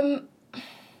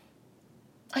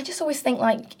 I just always think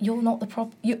like you're not the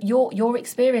problem. Your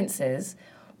experiences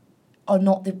are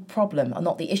not the problem, are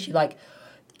not the issue. Like,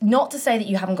 not to say that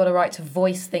you haven't got a right to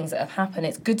voice things that have happened.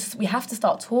 It's good. We have to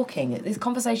start talking. This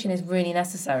conversation is really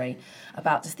necessary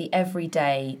about just the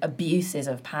everyday abuses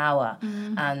of power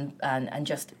and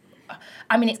just.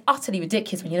 I mean, it's utterly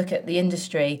ridiculous when you look at the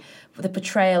industry, the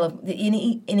portrayal of the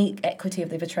inequity of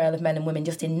the portrayal of men and women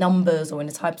just in numbers or in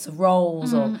the types of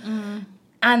roles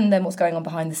and then what's going on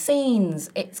behind the scenes.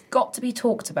 It's got to be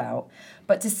talked about.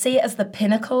 But to see it as the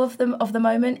pinnacle of the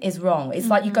moment is wrong. It's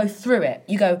like you go through it.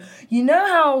 You go, you know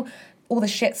how all the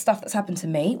shit stuff that's happened to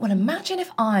me? Well, imagine if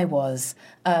I was...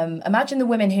 imagine the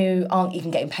women who aren't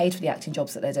even getting paid for the acting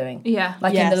jobs that they're doing. Yeah.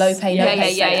 Like in the low pay, no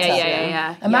pay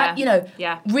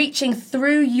sector. Reaching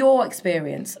through your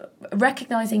experience,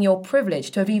 recognising your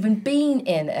privilege to have even been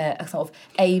in a sort of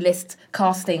A-list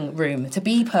casting room, to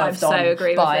be perved on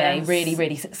by a really,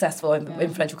 really successful,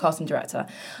 influential casting director.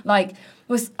 Like...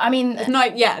 not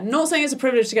saying it's a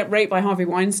privilege to get raped by Harvey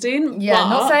Weinstein. Yeah,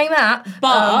 not saying that.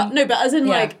 But as in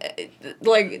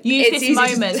use this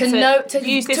moment to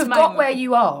got where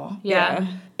you are. Yeah,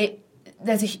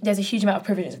 there's a huge amount of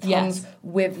privilege that comes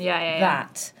with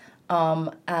that.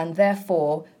 and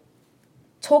therefore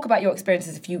talk about your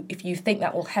experiences if you think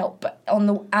that will help, but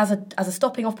as a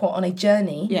stopping off point on a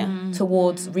journey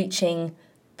towards reaching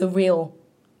the real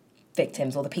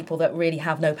victims or the people that really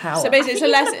have no power. So basically,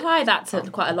 you can apply that to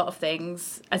quite a lot of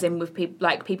things, as in with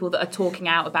people that are talking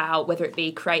out about whether it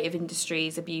be creative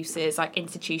industries abuses, like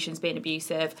institutions being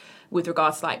abusive with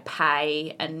regards to like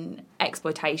pay and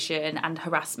exploitation and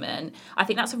harassment. I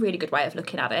think that's a really good way of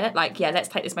looking at it. Like, let's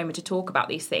take this moment to talk about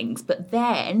these things, but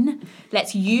then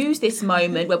let's use this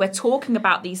moment where we're talking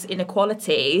about these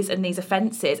inequalities and these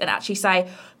offences and actually say,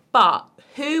 but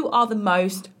who are the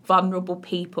most vulnerable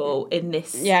people in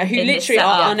this? Yeah, who literally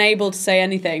are unable to say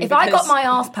anything. If I got my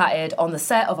ass patted on the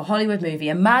set of a Hollywood movie,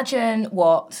 imagine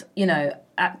what,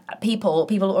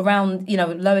 people around,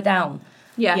 lower down.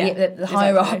 The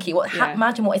hierarchy. Exactly.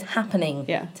 Imagine what is happening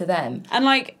to them. And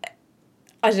like,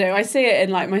 I don't know, I see it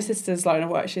in like my sister's line of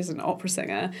work. She's an opera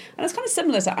singer, and it's kind of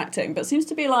similar to acting, but seems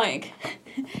to be like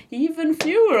even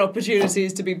fewer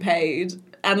opportunities to be paid,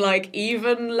 and like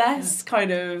even less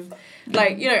kind of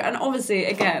like, and obviously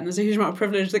again there's a huge amount of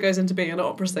privilege that goes into being an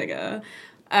opera singer.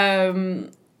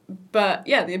 But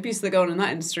yeah, the abuse that go on in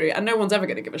that industry, and no one's ever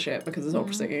going to give a shit because it's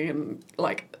opera singing, and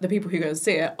like the people who go and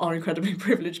see it are incredibly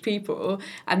privileged people,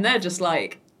 and they're just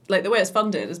like the way it's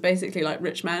funded is basically like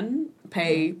rich men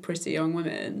pay pretty young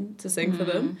women to sing for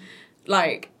them.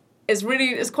 Like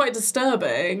it's quite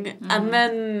disturbing. And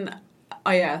then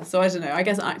so I don't know, I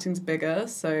guess acting's bigger,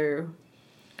 so.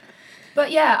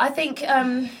 But yeah, I think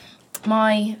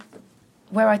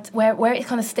where it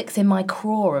kind of sticks in my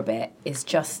craw a bit is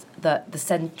just the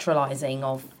centralising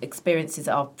of experiences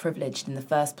that are privileged in the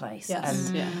first place.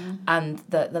 Yes. And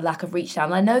the lack of reach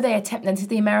down. And I know this is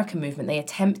the American movement, they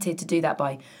attempted to do that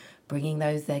by bringing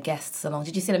their guests along.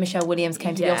 Did you see that Michelle Williams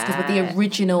came to the Oscars with the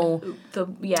original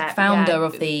founder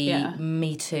of the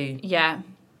Me Too? Yeah,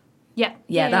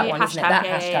 that one, isn't it? That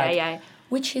hashtag. Yeah.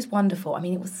 Which is wonderful. I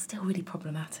mean, it was still really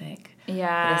problematic.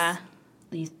 Yeah.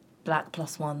 These black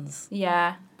plus ones.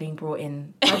 Yeah. Being brought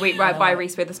in. by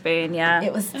Reese Witherspoon, yeah.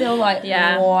 It was still like,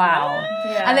 wow.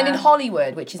 Yeah. And then in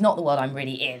Hollywood, which is not the world I'm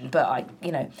really in, but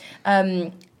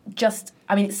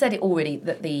it said it already,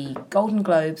 that the Golden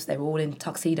Globes, they were all in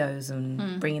tuxedos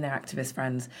and bringing their activist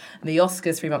friends. And the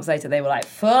Oscars 3 months later, they were like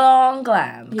full on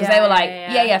glam. Because they were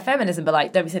like, feminism, but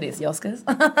like, don't be silly, it's the Oscars.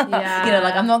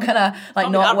 I'm not gonna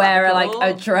not wear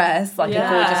a dress, like a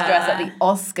gorgeous dress at the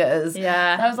Oscars.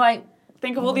 Yeah. And I was like,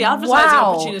 think of all the advertising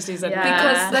opportunities.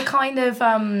 Because the kind of,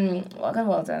 an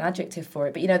adjective for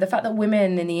it, but the fact that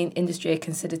women in the industry are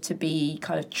considered to be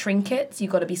kind of trinkets,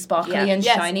 you've got to be sparkly and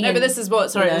shiny. No, but this is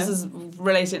this is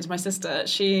related to my sister.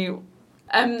 She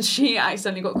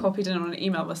accidentally got copied in on an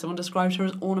email where someone described her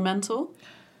as ornamental.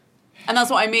 And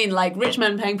that's what I mean, like, rich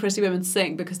men paying pretty women to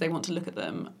sing because they want to look at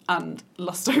them and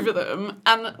lust over them.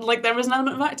 And, like, there is an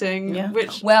element of acting,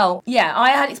 which... Well,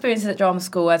 I had experiences at drama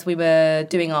school as we were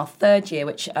doing our third year,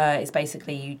 which is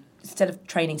basically, instead of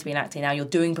training to be an actor, now you're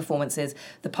doing performances,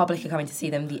 the public are coming to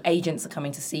see them, the agents are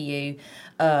coming to see you.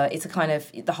 It's a kind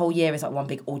of, the whole year is like one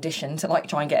big audition to, like,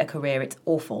 try and get a career. It's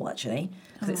awful, actually,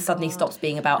 because it suddenly stops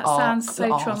being about art. Sounds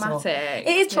so traumatic.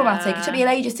 It is traumatic. It took me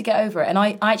ages to get over it, and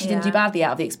I actually didn't do badly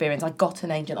out of the experience. I got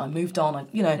an agent, I moved on,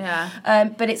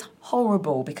 but it's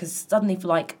horrible because suddenly for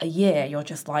like a year you're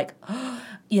just like,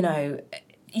 you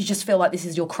just feel like this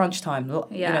is your crunch time.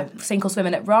 Sink or swim.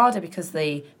 And at RADA, because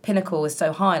the pinnacle is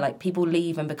so high, like people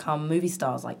leave and become movie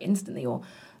stars like instantly, or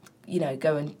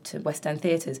go into West End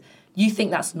theatres. You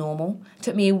think that's normal. It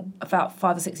took me about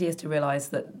 5 or 6 years to realise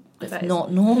that it's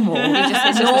not normal.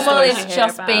 Normal is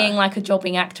just being like a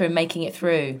jobbing actor and making it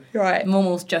through. Right.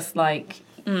 Normal's just like,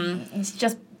 it's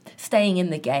just staying in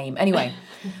the game. Anyway,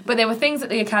 but there were things that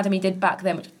the Academy did back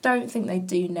then, which I don't think they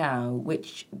do now,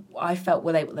 which I felt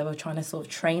they were trying to sort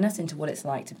of train us into what it's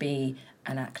like to be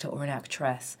an actor or an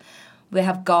actress. They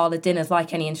have gala dinners,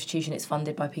 like any institution, it's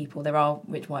funded by people. There are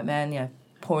rich white men,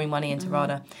 pouring money into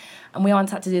RADA. And we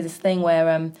once had to do this thing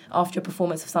where after a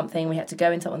performance of something, we had to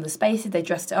go into one of the spaces, they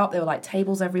dressed it up, there were like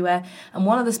tables everywhere. And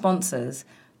one of the sponsors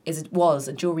was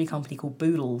a jewellery company called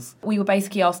Boodles. We were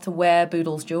basically asked to wear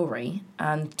Boodles jewellery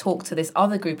and talk to this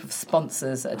other group of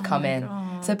sponsors that had come in.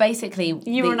 God. So basically...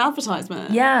 You were an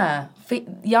advertisement? Yeah.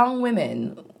 Young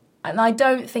women. And I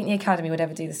don't think the Academy would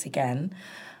ever do this again.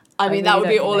 I mean, that would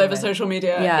be all over social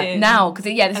media. Yeah, now, because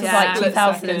this was like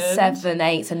 2007,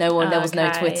 8, so there was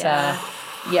no Twitter.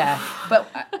 Yeah. But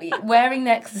wearing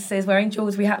necklaces, wearing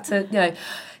jewels, we had to,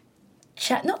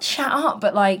 chat up,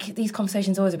 but like these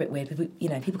conversations are always a bit weird.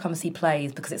 People come and see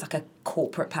plays because it's like a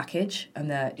corporate package,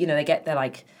 and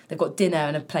they've got dinner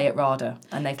and a play at RADA,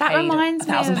 and they've paid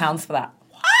 £1,000 for that.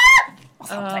 or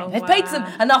something. Oh, They've paid wow.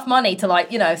 them enough money to, like,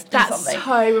 do That's something.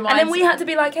 so reminds And then we had to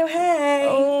be like, oh, hey,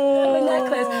 a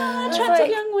necklace. Attractive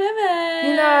young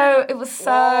women. It was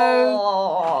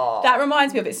so... That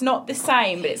reminds me of, it's not the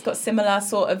same, but it's got similar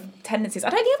sort of tendencies. I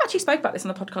don't think I've actually spoke about this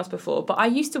on the podcast before, but I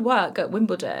used to work at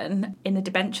Wimbledon in the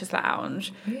Debentures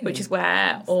Lounge, which is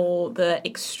where all the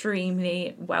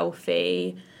extremely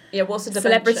wealthy... Yeah, what's a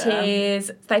debenture?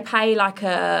 Celebrities, they pay like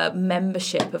a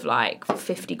membership of like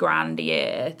 50 grand a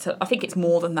year I think it's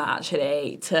more than that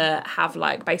actually, to have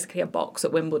like basically a box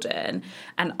at Wimbledon,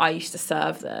 and I used to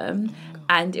serve them,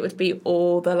 and it would be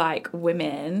all the like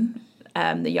women,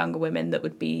 the younger women that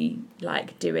would be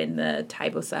like doing the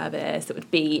table service, that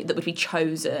would be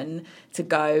chosen to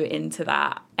go into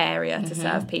that area to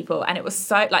serve people. And it was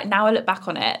so, like, now I look back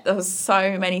on it, there was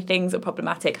so many things that were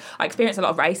problematic. I experienced a lot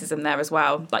of racism there as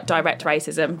well, like direct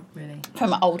racism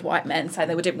from old white men saying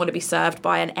they didn't want to be served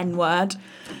by an N-word.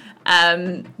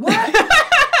 What?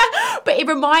 But it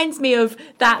reminds me of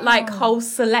that like whole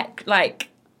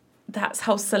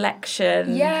whole selection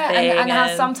thing, and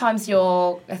how sometimes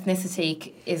your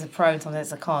ethnicity is a pro and sometimes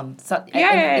it's a con. So,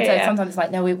 sometimes it's like,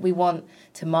 no, we want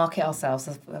to market ourselves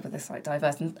as this like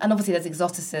diverse, and obviously there's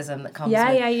exoticism that comes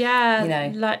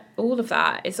with, like all of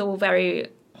that. It's all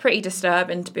pretty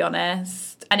disturbing, to be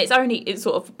honest. And it's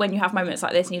sort of when you have moments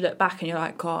like this and you look back and you're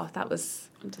like, God, that was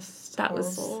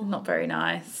not very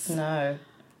nice. No.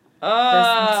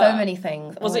 There's so many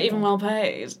things. Was it even well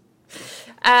paid?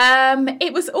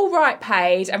 It was all right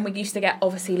paid, and we used to get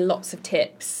obviously lots of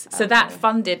tips. So that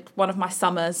funded one of my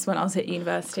summers when I was at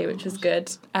university, which was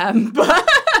good. But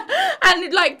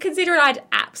and like considering I had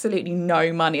absolutely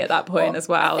no money at that point as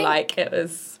well, like it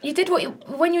was. You did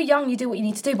when you're young, you do what you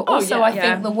need to do. But also, I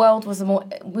think the world was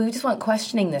we just weren't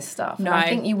questioning this stuff. No, and I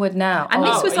think you would now. And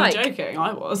this was are like, you joking?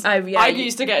 I was. Oh yeah. I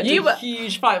used to get into a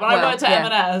huge fight when I worked at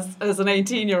M&S as an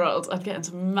 18-year-old. I'd get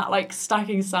into like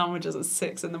stacking sandwiches at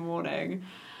 6 a.m.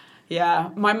 Yeah,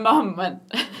 my mum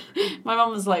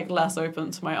was like less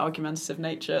open to my argumentative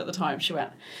nature at the time. She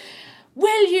went,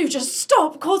 will you just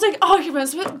stop causing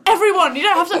arguments with everyone? You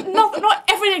don't have to, not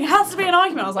everything has to be an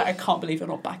argument. I was like, I can't believe you're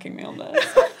not backing me on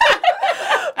this. But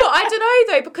I don't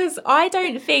know though, because I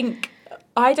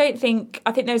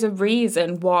think there's a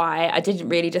reason why I didn't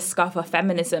really discover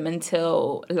feminism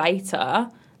until later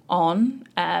on,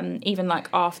 even like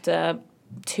after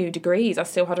 2 degrees, I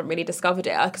still hadn't really discovered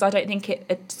it because I don't think it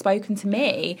had spoken to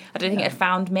me. I don't think it had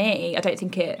found me. I don't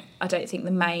think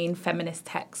the main feminist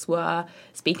texts were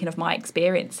speaking of my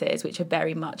experiences, which are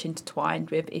very much intertwined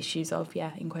with issues of,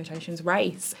 in quotations,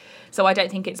 race. So I don't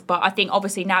think but I think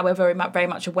obviously now we're very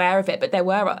much aware of it, but there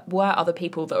were other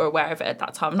people that were aware of it at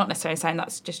that time. I'm not necessarily saying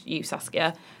that's just you,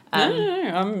 Saskia.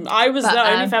 No. I was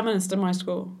the only feminist in my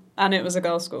school, and it was a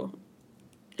girls' school.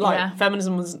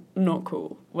 Feminism was not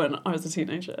cool when I was a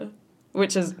teenager,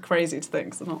 which is crazy to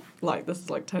think. So this is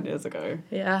like 10 years ago.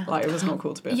 Yeah. Like, it was not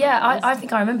cool to be a feminist. I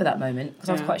think I remember that moment because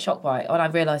I was quite shocked by it when I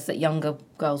realised that younger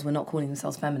girls were not calling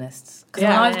themselves feminists. Because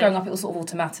when I was growing up, it was sort of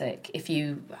automatic if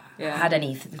you had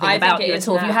anything about you at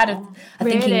all. If you had a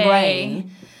thinking brain...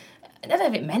 I don't know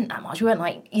if it meant that much. We weren't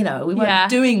like, we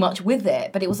weren't doing much with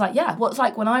it. But it was like, what's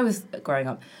like when I was growing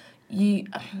up...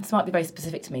 this might be very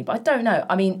specific to me, but I don't know.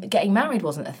 I mean, getting married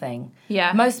wasn't a thing.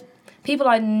 Yeah. Most people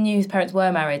I knew whose parents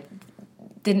were married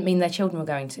didn't mean their children were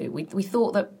going to. We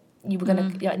thought that you were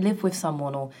going to live with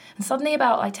someone, and suddenly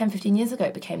about like 10, 15 years ago,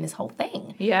 it became this whole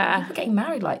thing. Yeah. People were getting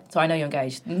married so I know you're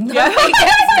engaged. Yeah.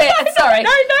 Sorry.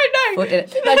 No.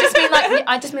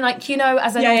 I just mean like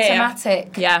as an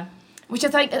automatic. Yeah. Which I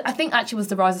think actually was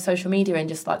the rise of social media and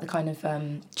just like the kind of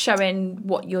showing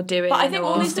what you're doing. But I think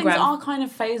all these things are kind of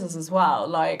phases as well.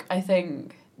 Like, I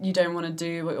think you don't want to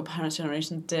do what your parents'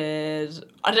 generation did.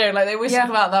 I don't know, like they always talk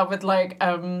about that with like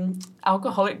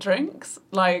alcoholic drinks.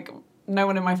 Like, no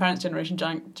one in my parents' generation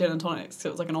drank gin and tonics because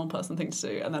it was like an old person thing to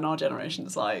do, and then our generation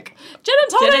is like gin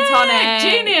and tonic,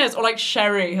 genius, or like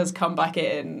sherry has come back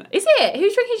in. Is it?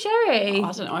 Who's drinking sherry?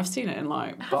 I don't know. I've seen it in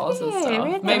like bars and stuff.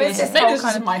 Really? Maybe it's just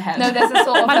kind of my head. No, there's a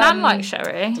sort of my nan likes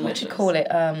sherry. What do you call it?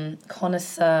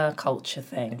 Connoisseur culture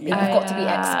thing. People have got to be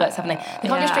experts, haven't they? They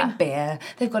can't just drink beer.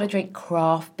 They've got to drink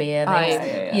craft beer.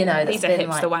 You know, these are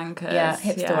hipster wankers. Yeah,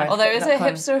 hipster wankers. Although is it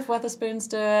hipster if Weatherspoons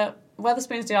do it?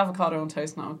 Weatherspoons do avocado on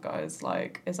toast now, guys.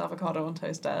 Like, is avocado on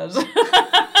toast dead?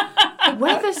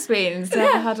 Weatherspoons do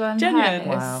avocado on toast?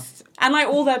 Wow. And like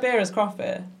all their beer is craft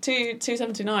beer.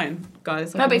 $2.79,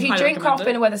 guys. No, but if you drink craft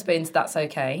beer in Wetherspoons, that's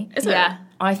okay. Is it? Yeah.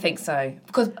 I think so.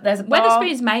 Because there's a bar...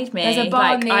 Wetherspoons made me. There's a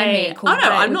bar near me called... Oh,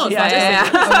 no, I'm not.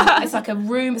 It's like a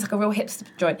room. It's like a real hipster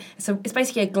joint. It's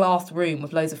basically a glass room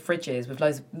with loads of fridges, with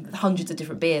hundreds of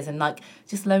different beers, and like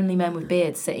just lonely men with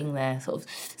beards sitting there, sort of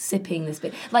sipping this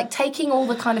beer. Like taking all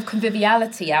the kind of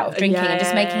conviviality out of drinking and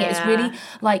just making it this really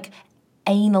like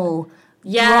anal...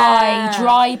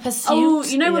 dry pursuit. Oh,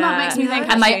 you know what that makes me think?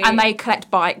 And they collect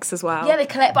bikes as well. Yeah, they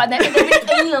collect bikes. They're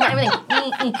really anal and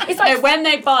everything. It's like no, when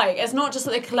they bike, it's not just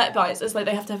that they collect bikes. It's like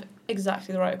they have to have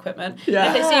exactly the right equipment. Yeah.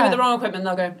 If they see you with the wrong equipment,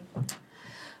 they'll go,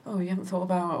 "Oh, you haven't thought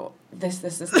about this."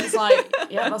 It's like,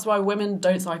 yeah, that's why women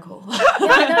don't cycle.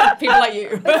 People like you.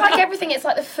 It's like everything. It's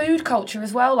like the food culture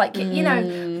as well. Like you know,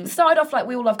 it started off like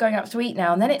we all love going out to eat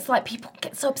now, and then it's like people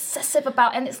get so obsessive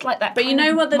about, and it's like that. But you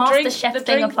know what, the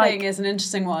drink thing is an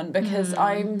interesting one because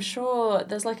I'm sure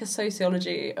there's like a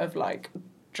sociology of like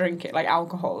drinking, like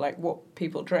alcohol, like what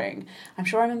people drink. I'm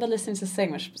sure I remember listening to this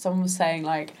thing which someone was saying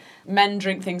like men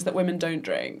drink things that women don't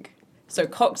drink. So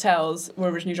cocktails were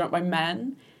originally drunk by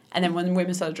men. And then when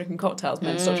women started drinking cocktails,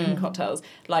 men started drinking cocktails.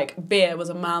 Like, beer was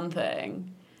a man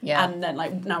thing. Yeah. And then,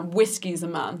 like, now whiskey's a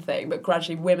man thing, but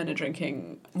gradually women are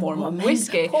drinking more and more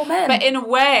whiskey. Poor men. But in a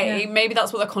way, maybe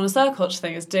that's what the connoisseur culture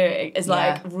thing is doing, is,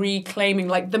 like, reclaiming,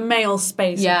 like, the male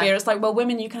space of beer. It's like, well,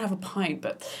 women, you can have a pint,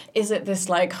 but is it this,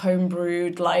 like,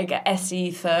 homebrewed, like,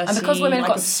 SE30? And because women have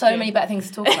got so many better things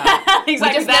to talk about, exactly.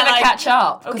 we just never like, catch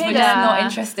up, because we're just not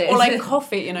interested. Or, like,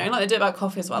 coffee, you know, like they do about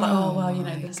coffee as well. Like, oh well, you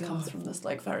know, this comes from this,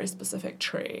 like, very specific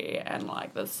tree in,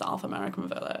 like, the South American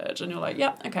village. And you're like,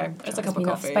 yeah, okay, it's a cup of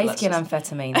coffee. Space kid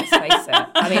amphetamine, let's face it.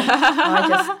 I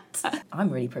mean, I'm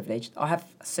really privileged. I have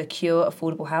secure,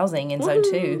 affordable housing in Zone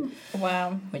 2.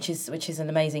 Wow. Which is an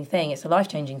amazing thing. It's a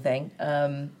life-changing thing.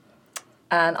 And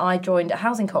I joined a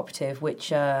housing cooperative,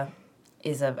 which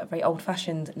is a very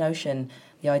old-fashioned notion,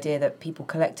 the idea that people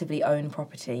collectively own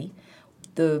property.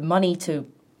 The money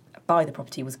to buy the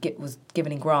property was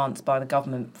given in grants by the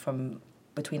government from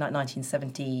between like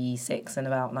 1976 and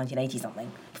about 1980-something,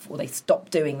 before they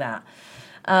stopped doing that.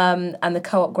 And the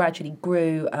co-op gradually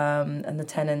grew, and the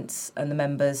tenants and the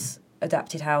members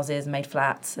adapted houses, made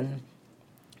flats, and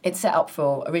it's set up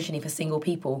originally for single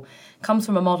people. Comes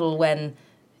from a model when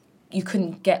you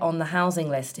couldn't get on the housing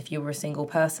list if you were a single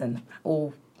person.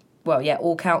 All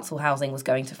council housing was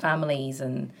going to families,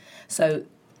 and so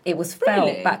it was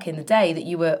felt back in the day that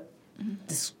you were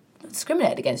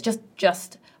discriminated against,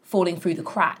 just falling through the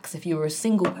cracks if you were a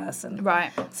single person. Right.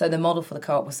 So the model for the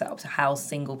co-op was set up to house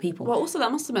single people. Well, also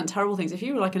that must have meant terrible things. If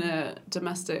you were like in a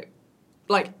domestic,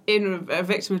 like in a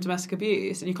victim of domestic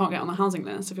abuse and you can't get on the housing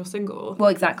list if you're single. Well,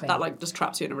 exactly. That like just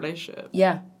traps you in a relationship.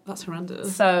 Yeah. That's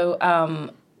horrendous. So,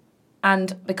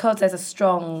 and because there's a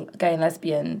strong gay and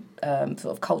lesbian sort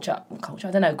of culture, I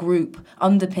don't know, group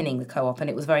underpinning the co-op, and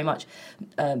it was very much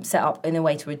set up in a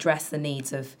way to address the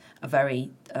needs of a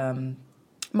very...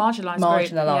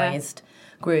 marginalised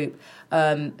group.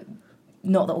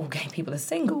 Not that all gay people are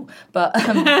single, but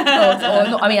or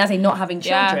not, I mean, as in not having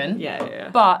children. Yeah.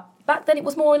 But back then, it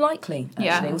was more likely. Actually,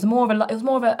 Yeah. it was more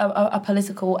of a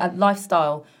political and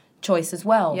lifestyle choice as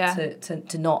well. Yeah.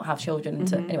 To not have children.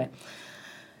 Mm-hmm. Anyway.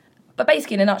 But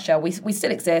basically, in a nutshell, we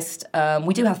still exist.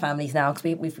 We do have families now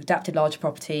because we've adapted larger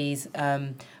properties.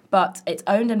 But it's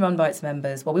owned and run by its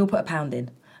members. Well, we all put £1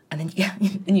 in. And then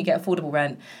you get affordable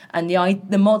rent, and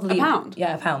the model. £1?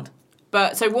 Yeah, £1.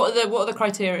 But so what are the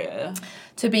criteria?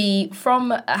 To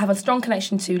have a strong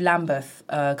connection to Lambeth,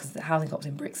 because the housing co-op's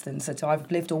in Brixton, so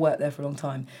I've lived or worked there for a long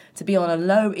time. To be on a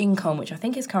low income, which I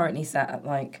think is currently set at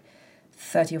like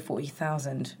 30 or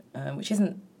 40,000, which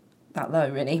isn't that low,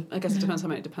 really. I guess it depends how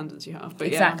many dependents you have. But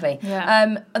exactly.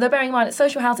 Yeah. Though bearing in mind that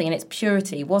social housing in its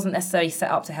purity wasn't necessarily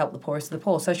set up to help the poorest of the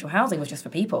poor. Social housing was just for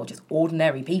people, just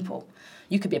ordinary people.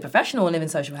 You could be a professional and live in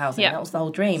social housing. Yeah. That was the whole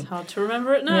dream. It's hard to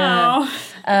remember it now.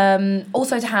 Yeah.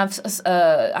 Also to have...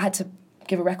 I had to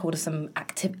give a record of some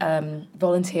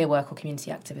volunteer work or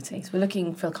community activities. We're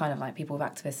looking for kind of like people with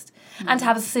activists and to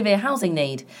have a severe housing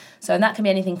need. So, and that can be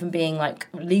anything from being like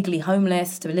legally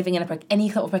homeless to living in any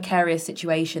sort of precarious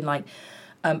situation, like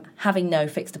having no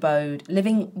fixed abode.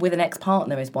 Living with an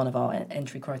ex-partner is one of our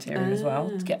entry criteria as well,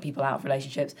 to get people out of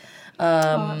relationships.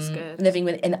 That's good. Living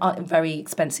in very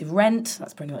expensive rent,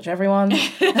 that's pretty much everyone.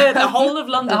 The whole of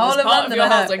London is part of your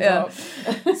housing co-op.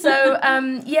 So,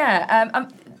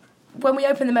 when we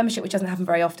open the membership, which doesn't happen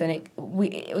very often,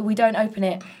 we don't open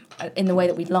it in the way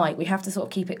that we'd like. We have to sort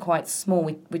of keep it quite small.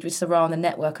 We just surround the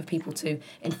network of people to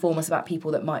inform us about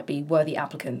people that might be worthy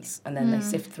applicants, and then they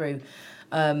sift through.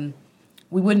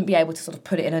 we wouldn't be able to sort of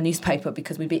put it in a newspaper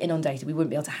because we'd be inundated. We wouldn't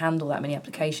be able to handle that many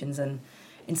applications. And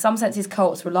in some senses,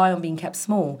 co-ops rely on being kept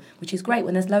small, which is great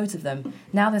when there's loads of them.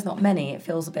 Now there's not many. It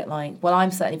feels a bit like, well,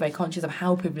 I'm certainly very conscious of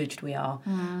how privileged we are.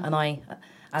 And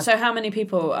so how many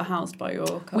people are housed by your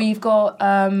co-op? We've got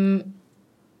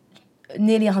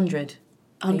nearly 100.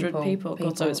 100 people.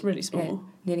 God, so it's really small. Yeah,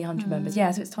 nearly 100 members.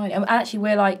 Yeah, so it's tiny. And actually,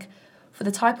 we're like, for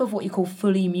the type of what you call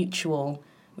fully mutual,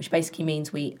 which basically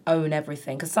means we own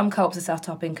everything. Because some co-ops are set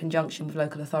up in conjunction with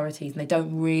local authorities and they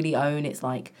don't really own. It's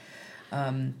like,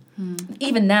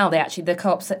 even now, the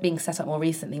co-ops being set up more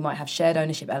recently might have shared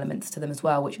ownership elements to them as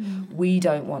well, which we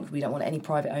don't want. We don't want any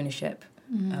private ownership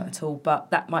at all. But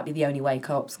that might be the only way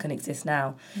co-ops can exist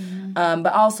now.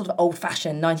 But our sort of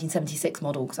old-fashioned 1976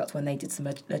 model, because that's when they did some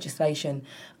legislation,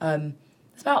 there's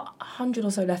about 100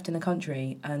 or so left in the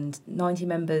country and 90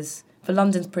 members. For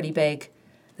London's pretty big.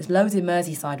 There's loads in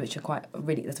Merseyside, which are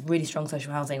there's really strong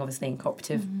social housing, obviously, and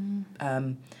cooperative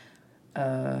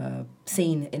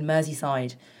scene in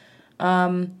Merseyside.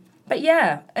 But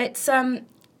yeah, it's an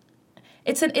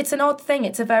odd thing.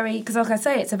 It's a very, because like I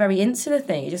say, it's a very insular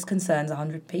thing. It just concerns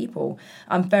 100 people.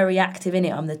 I'm very active in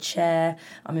it. I'm the chair.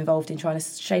 I'm involved in trying to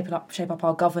shape up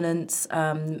our governance,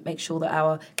 make sure that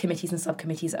our committees and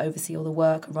subcommittees oversee all the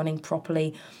work, are running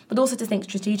properly, but also to think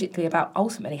strategically about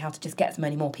ultimately how to just get as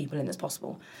many more people in as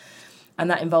possible. And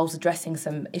that involves addressing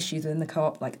some issues within the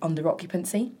co-op, like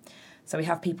under-occupancy. So we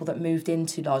have people that moved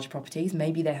into large properties.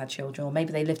 Maybe they had children, or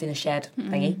maybe they lived in a shared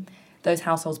thingy. Those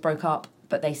households broke up,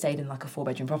 but they stayed in like a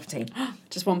 4-bedroom property.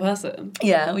 Just one person?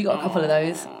 Yeah, we got a couple of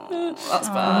those. That's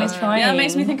bad. We're trying. Yeah, it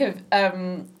makes me think of...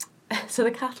 so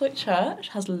the Catholic Church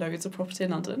has loads of property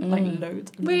in London, like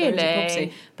loads and loads of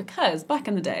property. Because back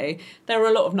in the day, there were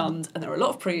a lot of nuns and there were a lot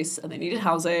of priests and they needed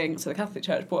housing. So the Catholic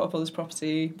Church bought up all this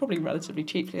property, probably relatively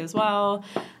cheaply as well.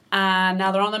 And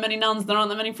now there aren't that many nuns, there aren't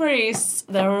that many priests.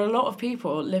 There are a lot of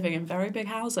people living in very big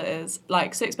houses,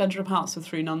 like 6-bedroom house with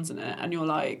 3 nuns in it. And you're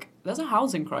like, there's a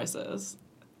housing crisis.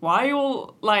 Why are you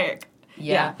all like...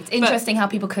 Yeah, it's interesting how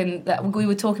people can... we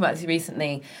were talking about this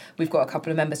recently. We've got a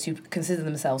couple of members who consider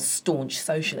themselves staunch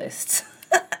socialists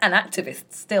and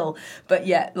activists still, but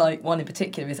yet, like, one in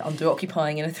particular is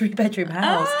under-occupying in a 3-bedroom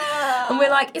house. And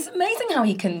we're like, it's amazing how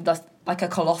he can, like a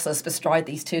colossus, bestride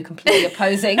these two completely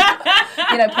opposing,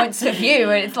 points of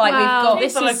view. And it's like we've got...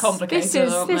 People are complicated,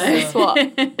 this is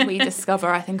what we discover,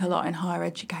 I think, a lot in higher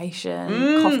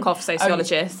education. Cough, cough,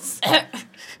 sociologists.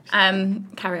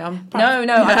 Carry on. No,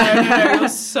 you're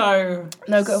so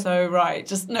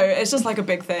right. It's just like a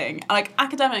big thing. Like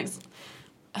academics,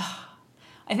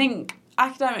 I think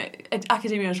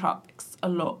academia attracts a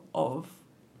lot of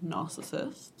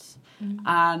narcissists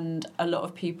and a lot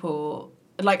of people.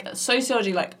 Like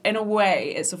sociology, like in a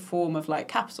way, it's a form of like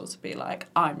capital to be like,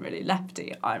 I'm really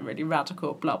lefty, I'm really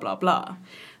radical, blah blah blah.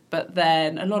 But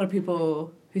then a lot of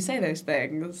people who say those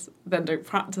things then don't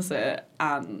practice it,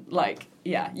 and like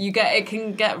it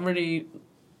can get really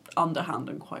underhand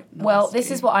and quite nasty. Well, this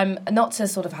is what I'm not to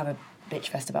sort of have a bitch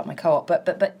fest about my co-op,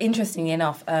 but interestingly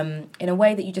enough, in a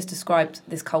way that you just described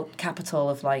this cult capital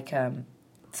of like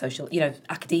social,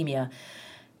 academia.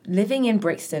 Living in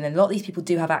Brixton, and a lot of these people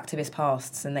do have activist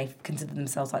pasts, and they consider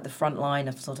themselves like the front line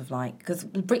of sort of like, because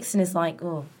Brixton is like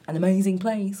an amazing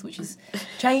place, which is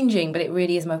changing, but it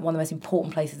really is one of the most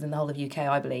important places in the whole of UK,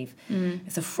 I believe.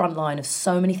 It's a front line of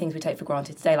so many things we take for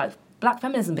granted today. Like black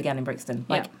feminism began in Brixton,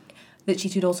 literally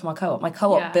 2 doors from my co-op. My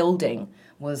co-op building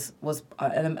was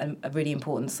a really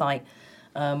important site.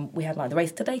 We had like the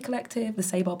Race Today Collective, the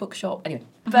Save Our Bookshop. Anyway,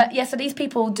 but so these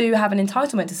people do have an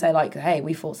entitlement to say like, hey,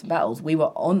 we fought some battles, we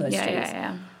were on those streets.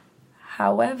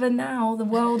 However, now the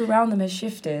world around them has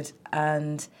shifted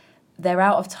and they're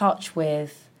out of touch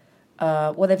with.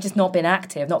 They've just not been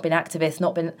active, not been activists,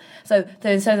 not been... So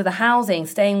the housing,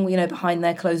 staying, behind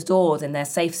their closed doors in their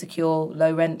safe, secure,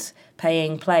 low-rent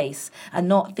paying place and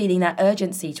not feeling that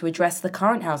urgency to address the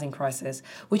current housing crisis,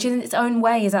 which in its own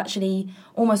way is actually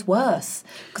almost worse.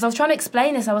 Because I was trying to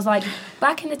explain this, I was like,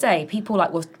 back in the day, people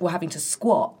like were having to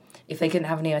squat if they couldn't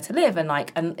have anywhere to live, and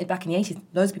back in the 80s,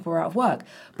 loads of people were out of work.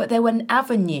 But there were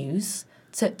avenues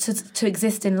to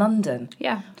exist in London.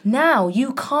 Yeah. Now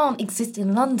you can't exist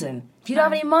in London. If you don't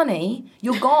have any money,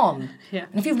 you're gone. Yeah.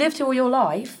 And if you've lived here all your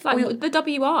life... Like the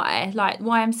WI, like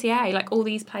YMCA, like all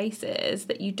these places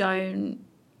that you don't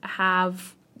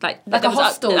have... Like a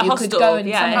hostel, you could go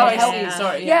and somehow help you.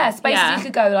 Sorry. Yeah, spaces you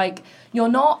could go, like, you're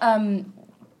not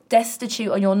destitute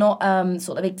or you're not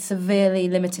sort of severely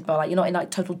limited by, like, you're not in, like,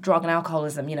 total drug and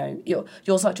alcoholism,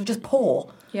 you're sort of just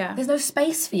poor. Yeah. There's no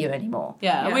space for you anymore.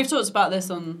 Yeah, and we've talked about this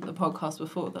on the podcast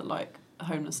before, that, like,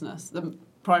 homelessness... The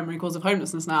primary cause of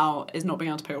homelessness now is not being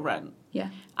able to pay your rent. Yeah.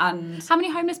 And how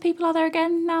many homeless people are there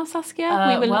again now, Saskia?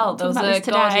 there was a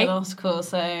today. Guardian article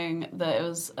saying that it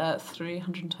was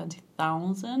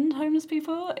 320,000 homeless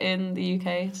people in the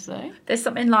UK today. There's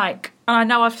something like, and I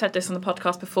know I've said this on the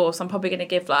podcast before, so I'm probably going to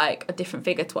give like a different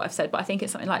figure to what I've said, but I think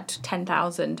it's something like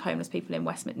 10,000 homeless people in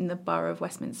the borough of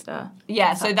Westminster.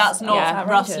 Yeah, so that's not rough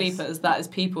outrageous. sleepers, that is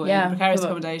people in precarious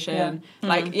accommodation. Yeah.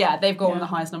 Like, they've got the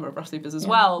highest number of rough sleepers as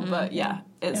well, but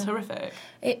it's horrific.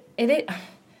 It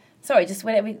sorry, just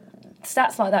when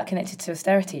stats like that connected to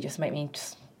austerity just make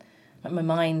my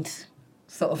mind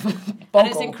sort of boggle. And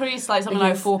it's increased like something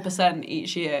like 4%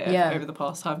 each year over the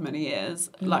past however many years.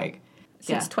 Like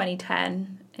since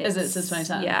 2010. Is it since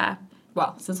 2010? Yeah.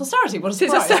 Well, since austerity, what a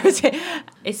surprise. Since austerity.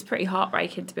 It's pretty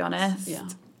heartbreaking, to be honest.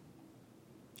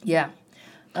 Yeah.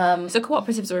 So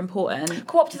cooperatives are important.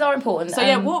 Cooperatives are important.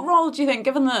 So what role do you think,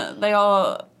 given that they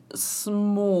are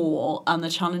small and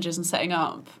the challenges in setting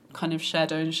up kind of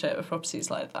shared ownership of properties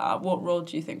like that, what role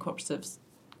do you think cooperatives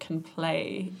can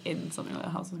play in something like a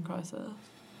housing crisis?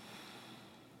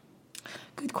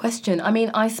 Good question. I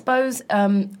mean, I suppose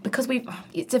because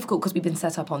it's difficult because we've been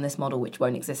set up on this model which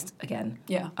won't exist again.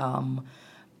 Yeah.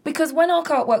 Because when our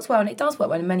co-op works well, and it does work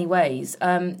well in many ways,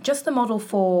 just the model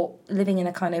for living in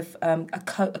a kind of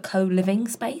a co-living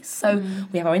space. So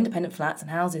we have our independent flats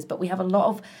and houses, but we have a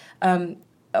lot of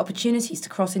opportunities to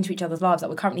cross into each other's lives. Like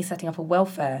we're currently setting up a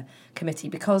welfare committee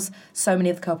because so many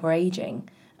of the co-op are ageing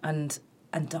and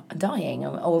dying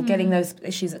or getting those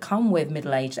issues that come with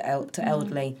middle-aged to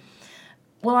elderly.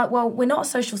 Well, we're not a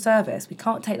social service. We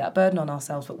can't take that burden on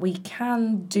ourselves, but we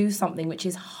can do something which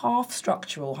is half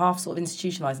structural, half sort of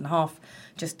institutionalised, and half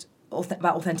just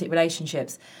about authentic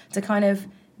relationships to kind of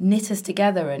knit us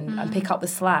together and pick up the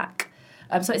slack.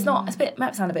 So it's not, it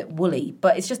might sound a bit woolly,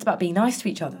 but it's just about being nice to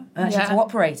each other and actually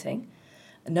cooperating.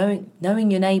 Knowing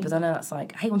your neighbours. I know that's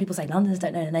like, I hate when people say Londoners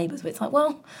don't know their neighbours, but it's like,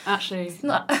 well, actually, it's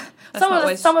not, some of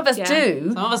us do. Some of us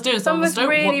do. Some of us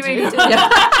really do.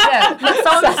 Yeah.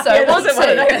 Some of us don't want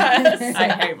to. I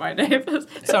hate my neighbours.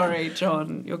 Sorry,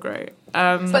 John, you're great.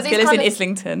 But Saskia lives in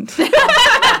Islington.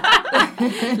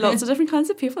 Lots of different kinds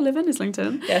of people live in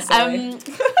Islington. Yes.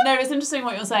 No, it's interesting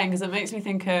what you're saying because it makes me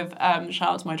think of shout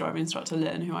out to my driving instructor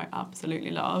Lynn, who I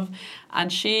absolutely love,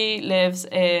 and she lives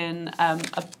in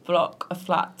a block of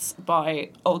flats by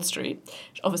Old Street,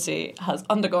 which obviously has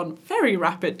undergone very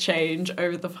rapid change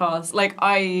over the past. Like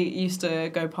I used to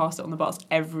go past it on the bus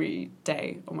every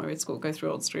day on my way to school, go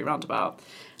through Old Street roundabout.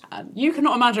 You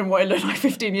cannot imagine what it looked like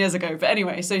 15 years ago. But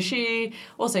anyway, so she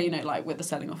also, like with the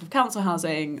selling off of council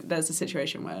housing, there's a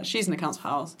situation where she's in a council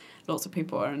house. Lots of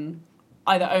people are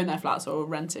either own their flats or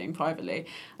renting privately.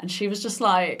 And she was just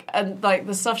like, and like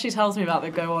the stuff she tells me about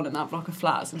that go on in that block of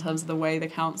flats in terms of the way the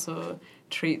council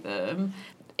treat them.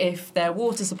 If their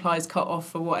water supply is cut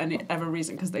off for whatever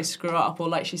reason because they screw up, or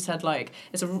like she said, like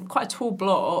it's quite a tall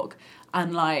block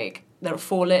and like there are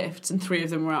 4 lifts and 3 of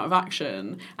them were out of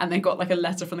action, and they got like a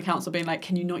letter from the council being like,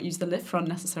 can you not use the lift for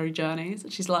unnecessary journeys?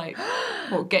 And she's like,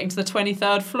 what, getting to the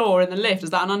 23rd floor in the lift, is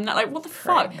that like what the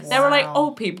fuck? Wow. There are like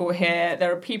old people here,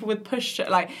 there are people with push,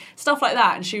 like stuff like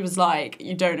that. And she was like,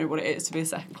 you don't know what it is to be a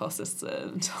second class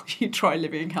citizen until you try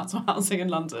living in council housing in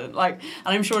London, like,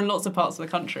 and I'm sure in lots of parts of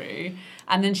the country.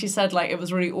 And then she said like it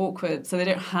was really awkward, so they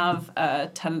don't have a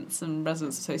tenants and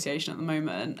residents association at the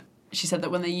moment. She said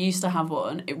that when they used to have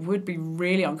one, it would be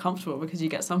really uncomfortable because you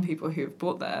get some people who have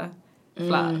bought their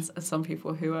flats and some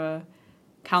people who are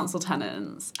council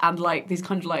tenants, and like these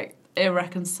kind of like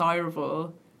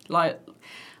irreconcilable, like,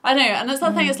 I don't know. And that's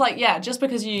the thing, it's like, yeah, just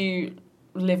because you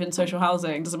live in social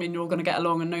housing doesn't mean you're all going to get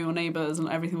along and know your neighbours and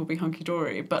everything will be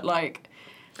hunky-dory. But like...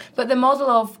 But the model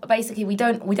of, basically, we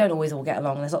don't always all get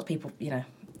along. There's lots of people,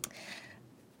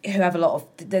 who have a lot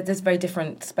of, there's very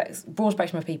different broad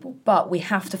spectrum of people, but we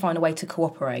have to find a way to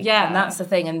cooperate. Yeah. And that's the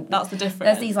thing. And that's the difference.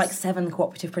 There's these like 7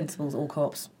 cooperative principles all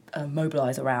co-ops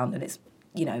mobilise around, and it's,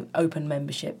 open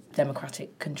membership,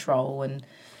 democratic control and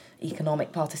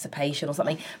economic participation or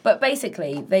something. But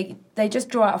basically, they just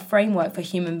draw out a framework for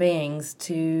human beings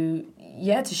to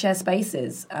share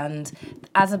spaces, and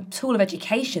as a tool of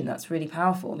education, that's really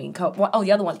powerful. I mean,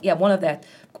 the other one, one of their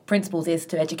principles is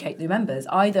to educate the members.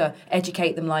 Either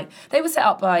educate them, like they were set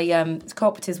up by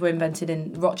cooperatives were invented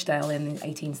in Rochdale in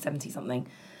 1870 something,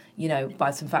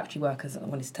 by some factory workers that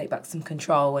wanted to take back some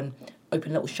control and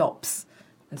open little shops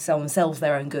and sell themselves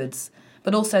their own goods.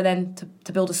 But also then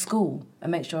to build a school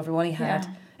and make sure everybody had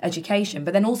education,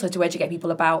 but then also to educate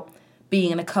people about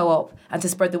being in a co-op and to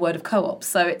spread the word of co-ops.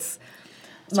 So it's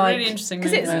It's a really interesting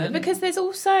movement. Because there's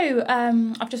also,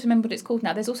 I've just remembered what it's called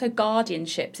now, there's also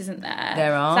guardianships, isn't there?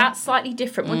 There are. So that's slightly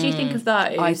different. What do you think of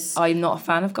those? I'm not a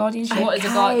fan of guardianship. What is a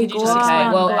guardian? Could you just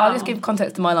explain? Well, I'll just give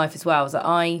context to my life as well. Is that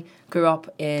I grew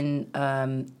up in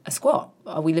a squat.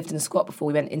 We lived in a squat before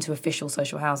we went into official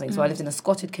social housing. So I lived in a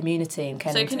squatted community in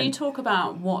Kennington. So can you talk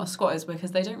about what a squat is?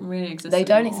 Because they don't really exist They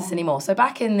anymore. don't exist anymore. So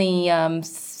back in the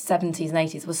 70s and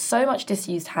 80s, there was so much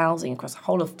disused housing across the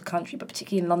whole of the country, but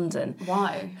particularly in London.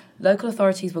 Why? Local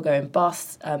authorities were going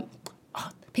bust.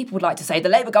 People would like to say the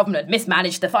Labour government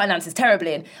mismanaged the finances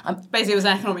terribly. And Basically, it was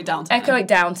an economic downturn. Economic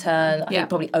downturn, I think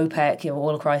probably OPEC,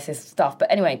 oil crisis stuff. But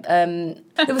anyway, there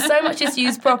was so much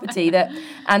disused property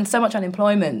and so much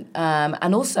unemployment,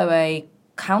 and also a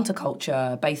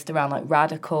counterculture based around like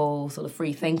radical sort of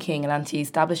free thinking and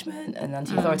anti-establishment and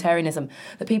anti-authoritarianism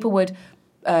that people would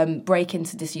break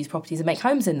into disused properties and make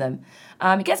homes in them.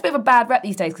 It gets a bit of a bad rep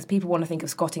these days because people want to think of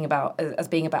squatting as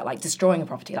being about like destroying a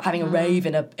property, like having a rave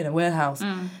in a warehouse.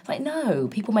 It's like, no,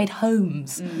 people made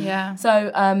homes. Yeah.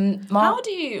 So how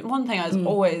do you? One thing I've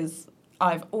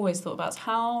always thought about is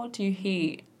how do you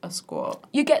heat a squat?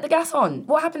 You get the gas on.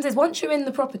 What happens is once you're in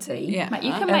the property, Mate,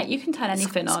 you can turn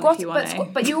anything on if you want to.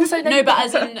 But you also No, but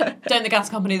as in, don't the gas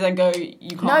company then go,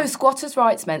 you can't? No, squatters'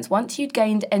 rights meant once you'd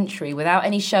gained entry without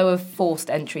any show of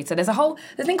forced entry. So there's a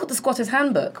thing called the Squatter's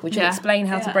Handbook, which will explain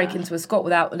how to break into a squat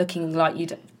without looking like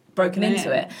you'd broken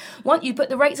into it. Once you put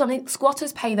the rates on,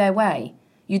 squatters pay their way.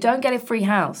 You don't get a free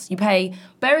house. You pay,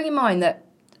 bearing in mind that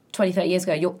 20, 30 years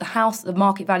ago, the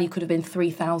market value could have been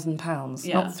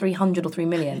 £3,000, not 300 or 3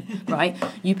 million, right?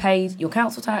 You paid your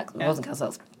council tax. It wasn't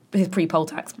council tax. It's pre-poll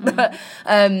tax. But,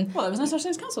 well, there was no such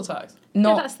thing as council tax.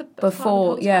 Not that's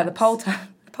before. The poll tax.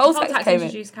 The poll tax came in.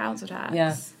 Introduced council tax.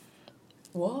 Yeah.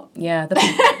 What? Yeah.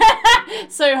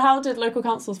 So how did local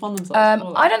councils fund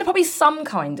themselves? I don't know, probably some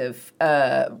kind of...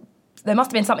 there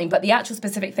must have been something, but the actual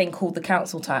specific thing called the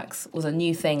council tax was a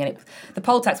new thing, and the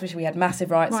poll tax, which we had massive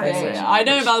rights over. Yeah. I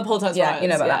know about the poll tax rights. You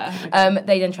know about that. Okay.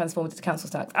 They then transformed it to council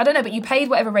tax. I don't know, but you paid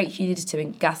whatever rates you needed to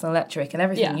in gas and electric and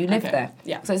everything. You lived there.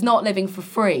 Yeah. So it's not living for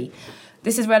free.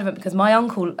 This is relevant because my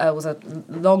uncle was a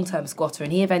long-term squatter,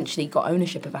 and he eventually got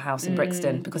ownership of a house in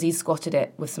Brixton because he squatted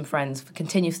it with some friends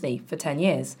continuously for 10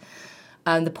 years.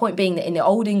 And the point being that in the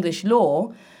Old English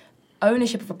law,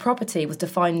 ownership of a property was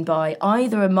defined by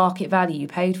either a market value you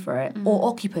paid for it or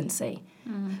occupancy.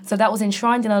 So that was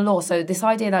enshrined in a law. So this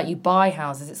idea that you buy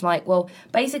houses, it's like, well,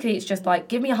 basically it's just like,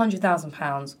 give me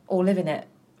 £100,000 or live in it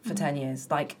for 10 years.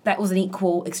 Like, that was an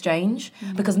equal exchange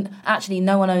because actually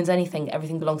no one owns anything.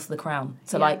 Everything belongs to the Crown.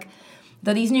 So like,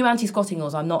 these new anti-squatting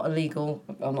laws, I'm not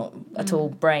at all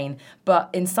brain, but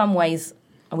in some ways,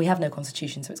 and we have no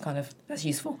constitution, so it's kind of, that's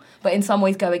useful, but in some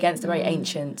ways go against a very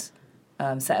ancient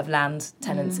set of land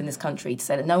tenants in this country to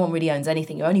say that no one really owns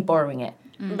anything, you're only borrowing it.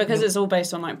 Because it's all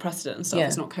based on like precedent and stuff.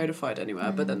 It's not codified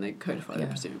anywhere, but then they codified it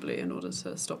presumably in order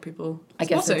to stop people I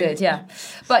guess they did, yeah.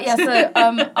 But yeah, so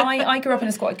I grew up in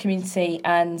a squatted community,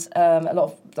 and a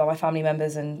lot of my family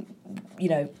members, and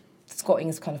squatting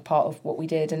is kind of part of what we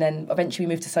did. And then eventually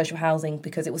we moved to social housing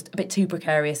because it was a bit too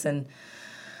precarious, and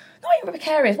not even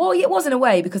precarious. Well, it was in a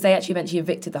way because they actually eventually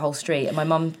evicted the whole street, and my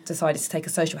mum decided to take a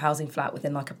social housing flat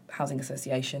within like a housing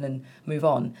association and move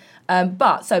on.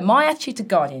 So my attitude to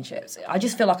guardianships, I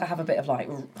just feel like I have a bit of like,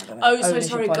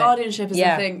 guardianship is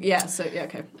a thing. Yeah, so yeah,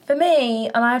 okay. For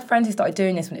me, and I had friends who started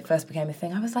doing this when it first became a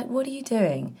thing, I was like, what are you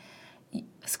doing?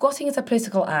 Squatting is a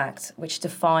political act which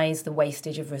defies the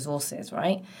wastage of resources,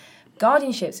 right?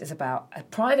 Guardianships is about a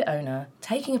private owner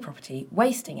taking a property,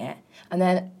 wasting it, and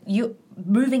then you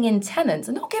moving in tenants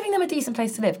and not giving them a decent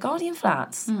place to live. Guardian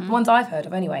flats, the ones I've heard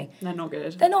of anyway. They're not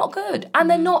good. They're not good, and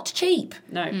they're not cheap.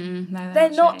 No. No, they're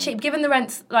not cheap. Given the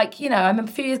rents, I remember a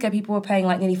few years ago people were paying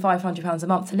like nearly £500 a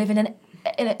month to live in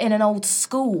an old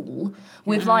school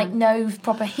with like no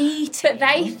proper heating. But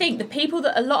they think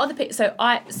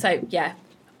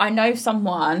I know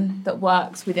someone that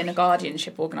works within a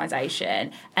guardianship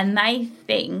organisation, and they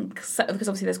think, because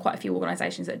obviously there's quite a few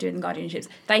organisations that are doing guardianships,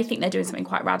 they think they're doing something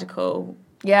quite radical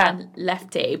and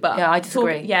lefty. But I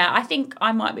disagree. I think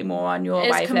I might be more on your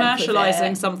wavelength. It's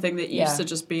commercialising something that used to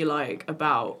just be like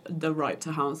about the right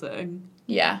to housing.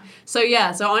 Yeah. So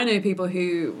I know people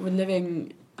who were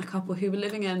living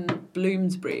in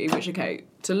Bloomsbury, which,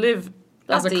 to live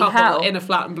as a couple in a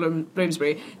flat in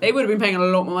Bloomsbury, they would have been paying a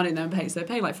lot more money than they're paying. So they're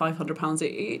paying like £500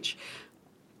 each.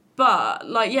 But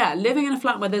like, yeah, living in a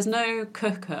flat where there's no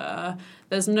cooker,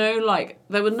 there's no like,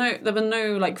 there were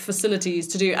no like facilities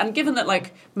to do. And given that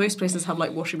like most places have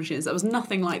like washing machines, there was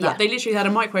nothing like that. Yeah. They literally had a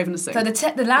microwave and a sink.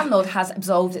 So the landlord has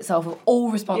absolved itself of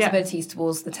all responsibilities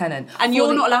towards the tenant. And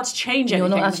you're not allowed to change anything. You're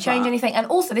not allowed to change anything. And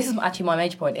also, this is actually my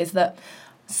major point, is that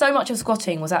so much of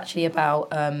squatting was actually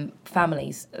about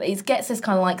families. It gets this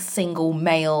kind of like single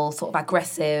male sort of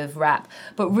aggressive rap.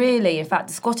 But really, in fact,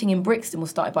 the squatting in Brixton was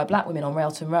started by black women on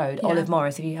Railton Road. Olive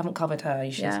Morris, if you haven't covered her,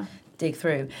 you should dig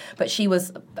through. But she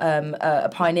was a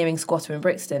pioneering squatter in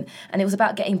Brixton. And it was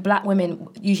about getting black women,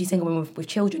 usually single women with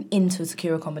children, into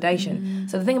secure accommodation.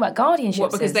 So the thing about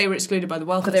guardianships because they were excluded by the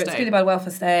welfare state. Because they were excluded by the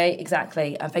welfare state,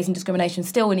 exactly. And facing discrimination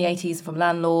still in the 80s from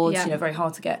landlords, very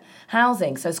hard to get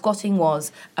housing. So squatting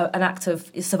was an act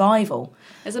of survival.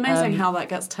 It's amazing how that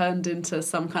gets turned into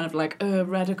some kind of like,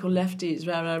 radical lefties,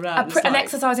 an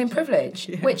exercise in privilege,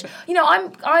 which,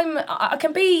 I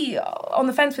can be on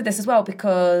the fence with this as well,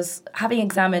 because having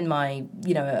examined my,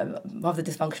 rather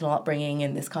dysfunctional upbringing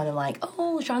in this kind of like,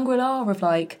 Shangri-La of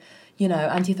like,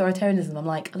 anti-authoritarianism, I'm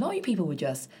like, a lot of you people were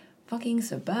just fucking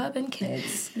suburban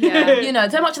kids.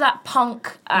 So much of that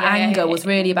punk anger was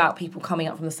really about people coming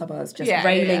up from the suburbs, just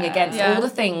railing against all the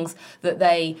things that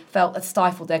they felt had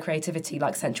stifled their creativity,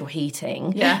 like central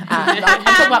heating. And I'm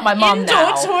talking about my mum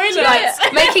now. Toilets.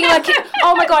 Like, making like,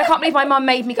 oh my God, I can't believe my mum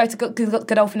made me go to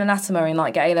Godolphin Anatomy and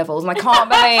like get A-levels, and I can't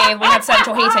believe we had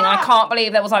central heating, and I can't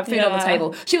believe there was like food on the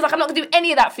table. She was like, I'm not going to do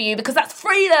any of that for you because that's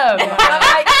freedom. And I'm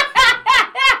like,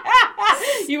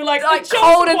 you were like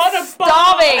cold and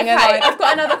starving. Okay, I've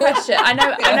got another question. I know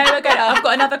we're going. I've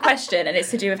got another question, and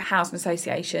it's to do with housing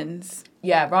associations.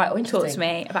 Yeah, right. Interesting. Talk to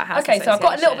me about housing associations. So I've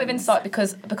got a little bit of insight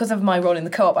because of my role in the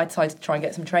co-op. I decided to try and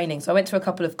get some training. So I went to a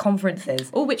couple of conferences.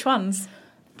 Oh, which ones?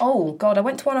 Oh God, I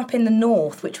went to one up in the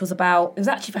north, which was it was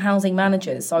actually for housing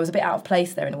managers. So I was a bit out of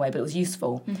place there in a way, but it was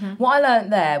useful. Mm-hmm. What I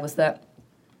learned there was that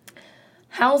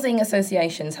housing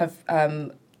associations have.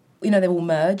 They've all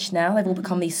merged now. They've all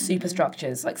become these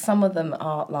superstructures. Like, some of them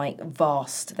are, like,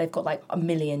 vast. They've got, like, 1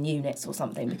 million units or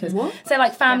something. Because, say,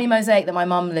 like, Family Mosaic that my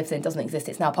mum lives in doesn't exist.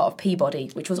 It's now part of Peabody,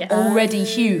 which was already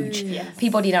huge. Yes.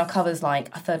 Peabody now covers,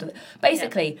 like, a third of it.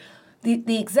 Basically,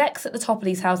 the execs at the top of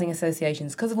these housing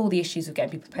associations, because of all the issues of getting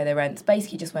people to pay their rents,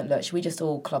 basically just went, look, should we just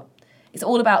all club... It's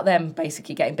all about them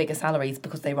basically getting bigger salaries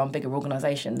because they run bigger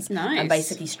organisations. Nice. And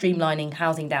basically streamlining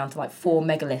housing down to, like, 4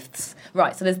 megaliths.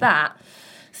 Right, so there's that.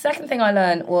 Second thing I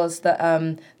learned was that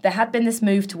there had been this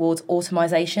move towards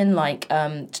automisation, like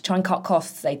to try and cut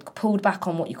costs. They pulled back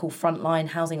on what you call frontline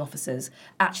housing officers,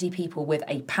 actually people with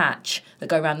a patch that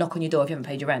go around, knock on your door if you haven't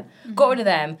paid your rent. Mm-hmm. Got rid of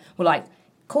them, were like,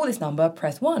 call this number,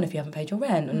 press 1 if you haven't paid your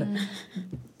rent. And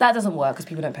that doesn't work because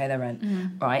people don't pay their rent,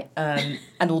 right? And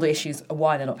all the issues are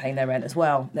why they're not paying their rent as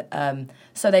well.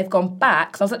 So they've gone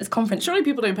back. So I was at this conference. Surely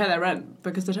people don't pay their rent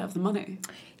because they don't have the money.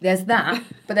 There's that,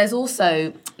 but there's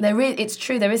also, it's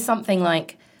true, there is something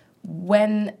like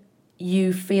when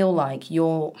you feel like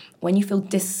when you feel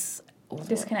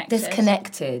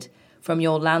disconnected from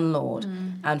your landlord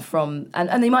and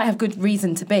they might have good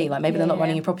reason to be, like maybe they're not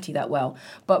running your property that well,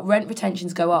 but rent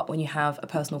retentions go up when you have a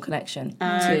personal connection too.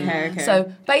 Okay.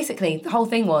 So basically the whole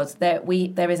thing was there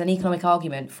is an economic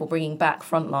argument for bringing back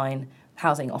frontline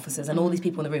housing officers, and all these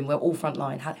people in the room were all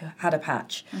frontline, had a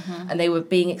patch, and they were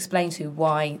being explained to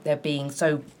why they're being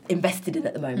so invested in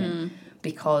at the moment,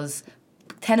 because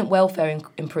tenant welfare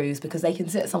improves because they can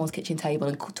sit at someone's kitchen table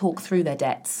and talk through their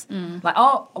debts. Like,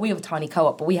 we have a tiny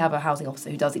co-op, but we have a housing officer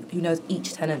who knows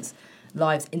each tenant's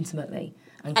lives intimately.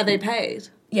 And are they paid?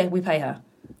 Yeah, we pay her.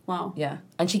 Wow. Yeah,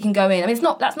 and she can go in. I mean,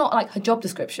 that's not like her job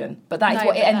description, but that is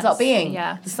what it ends up being.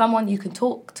 Yeah. There's someone you can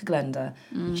talk to, Glenda.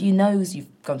 She knows you've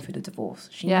gone through the divorce.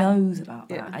 She knows about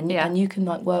that, and you can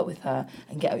like work with her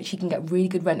and she can get really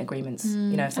good rent agreements.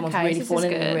 If someone's really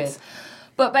fallen in arrears.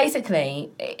 But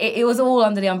basically, it was all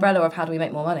under the umbrella of how do we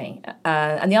make more money.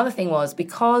 And the other thing was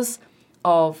because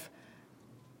of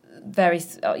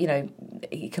various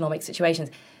economic situations,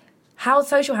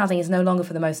 social housing is no longer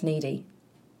for the most needy.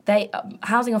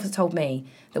 Housing officer told me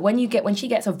that when she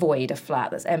gets a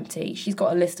flat that's empty, she's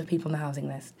got a list of people on the housing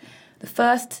list. The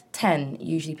first 10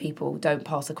 usually people don't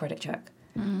pass a credit check.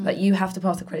 Like, you have to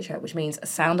pass a credit check, which means a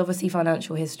sound obviously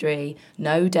financial history,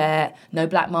 no debt, no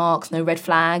black marks, no red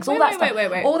flags, all that stuff.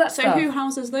 Wait. All that so stuff. who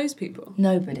houses those people?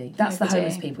 Nobody. That's the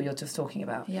homeless people you're just talking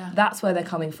about. Yeah. That's where they're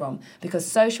coming from, because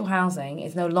social housing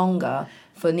is no longer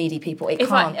for needy people.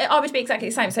 I would be exactly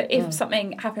the same. So if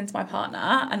something happened to my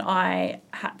partner and I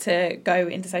had to go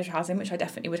into social housing, which I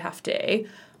definitely would have to,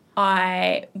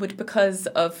 I would, because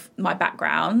of my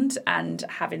background and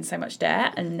having so much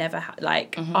debt and never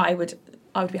I would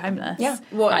I would be homeless. Yeah.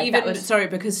 What, Like, even, sorry,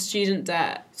 because student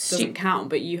debt doesn't Stu- count,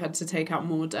 but you had to take out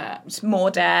more debt.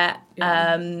 more debt,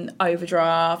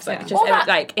 overdrafts, like Yeah. just All that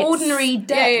like it's, ordinary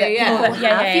debt Yeah, that yeah, people yeah. have.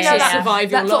 Yeah, You know, yeah, that, yeah.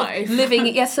 Survive your that sort of life.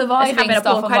 living, surviving having a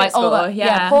stuff. poor of credit like, oh, score,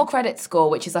 yeah. poor credit score,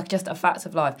 which is like just a fact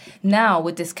of life. Now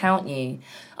would discount you.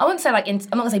 I wouldn't say like, I'm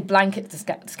not going to say blanket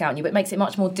discount you, but it makes it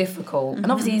much more difficult.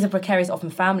 And obviously these are precarious,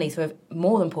 often families who have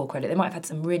more than poor credit. They might have had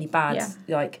some really bad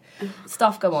like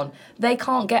stuff go on. They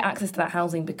can't get access to that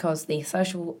housing because the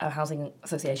social housing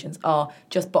associations are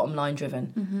just bottom line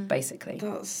driven, basically.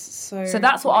 That's so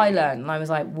that's what I learned, and I was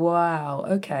like, wow,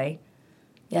 okay.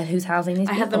 Yeah, who's housing these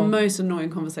people? I had the most annoying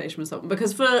conversation with someone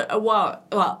because for a while,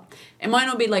 well, it might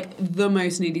not be like the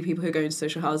most needy people who go into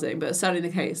social housing, but it's certainly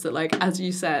the case that, like, as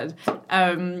you said,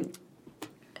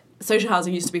 social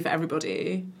housing used to be for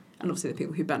everybody, and obviously the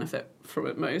people who benefit from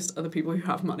it most are the people who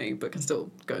have money but can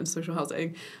still go into social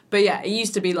housing. But yeah, it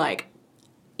used to be like,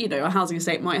 you know, a housing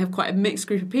estate might have quite a mixed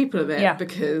group of people of it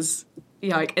because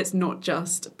like it's not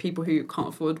just people who can't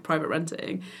afford private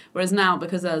renting. Whereas now,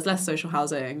 because there's less social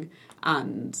housing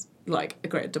and like a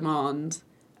greater demand,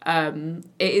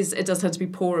 it does tend to be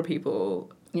poorer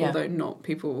people, although not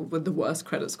people with the worst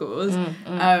credit scores,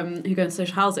 who go into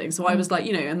social housing. So I was like,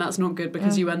 you know, and that's not good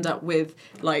because you end up with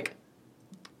like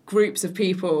groups of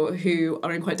people who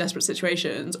are in quite desperate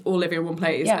situations all living in one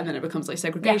place, and then it becomes like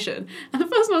segregation. And the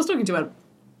person I was talking to went,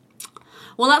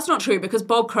 well, that's not true because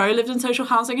Bob Crow lived in social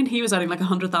housing and he was earning like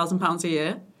 £100,000 a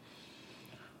year.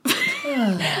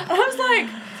 And I was like,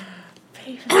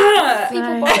 People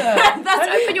bother.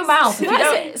 Don't open your mouth. If you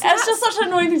don't, it's just such an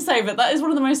annoying thing to say, but that is one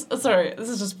of the most, sorry, this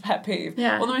is just a pet peeve.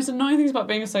 Yeah. One of the most annoying things about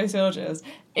being a sociologist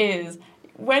is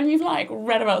when you've like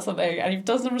read about something and you've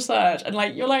done some research and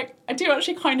like you're like, I do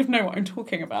actually kind of know what I'm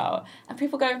talking about, and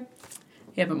people go,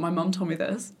 yeah, but my mum told me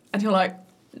this, and you're like,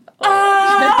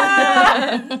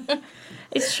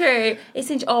 It's true.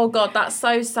 Oh God, that's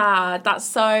so sad. That's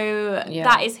so. Yeah.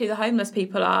 That is who the homeless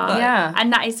people are. Yeah.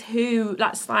 And that is who.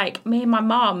 That's like me and my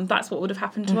mum. That's what would have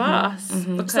happened to us.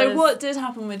 Because so what did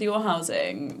happen with your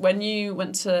housing when you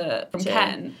went from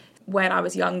Kent? when I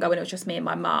was younger, when it was just me and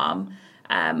my mum,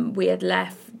 we had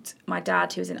left my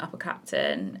dad, who was in Upper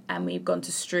Clapton, and we'd gone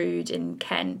to Strood in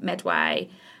Kent, Medway.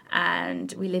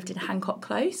 And we lived in Hancock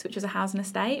Close, which was a housing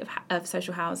estate of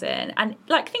social housing. And,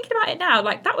 like, thinking about it now,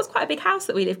 like, that was quite a big house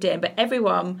that we lived in, but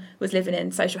everyone was living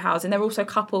in social housing. There were also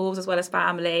couples as well as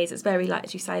families. It's very, like,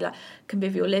 as you say, like,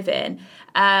 convivial living.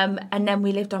 And then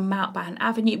we lived on Mountbatten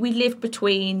Avenue. We lived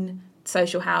between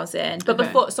social housing. But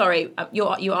before, sorry,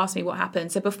 you asked me what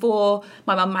happened. So before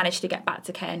my mum managed to get back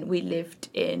to Kent, we lived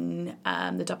in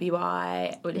the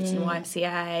WI, we lived in the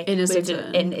YMCA. In Islington. We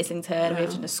lived in Islington. We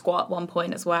lived in a squat at one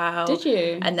point as well. Did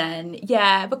you? And then,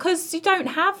 yeah, because you don't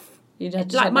have...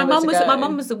 Like my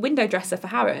mum was the window dresser for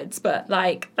Harrods, but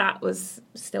like that was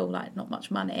still like not much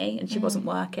money, and she wasn't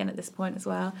working at this point as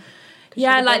well.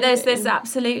 Yeah, like there's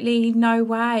absolutely no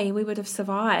way we would have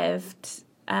survived.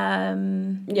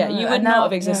 Yeah, you would not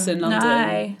have existed in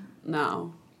London.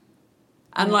 No.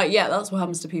 And like, yeah, that's what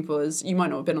happens to people is you might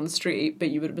not have been on the street,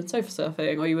 but you would have been sofa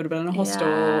surfing, or you would have been in a hostel,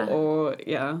 or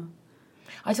I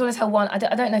just want to tell one, I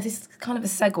don't know if this is kind of a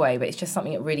segue, but it's just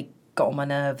something that really got on my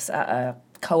nerves at a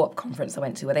co-op conference I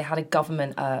went to, where they had a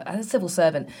government, a civil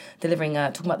servant delivering,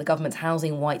 talking about the government's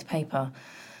housing white paper.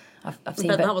 I've seen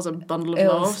that was a bundle of it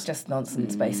laughs. was just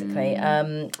nonsense, basically.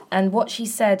 And what she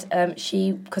said,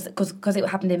 because it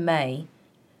happened in May.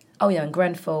 Oh, yeah, and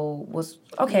Grenfell was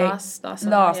okay. Last, but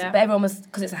yeah. everyone was,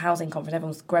 because it's a housing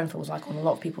conference. Grenfell was like on a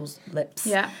lot of people's lips.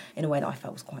 Yeah. In a way that I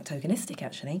felt was quite tokenistic,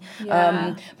 actually.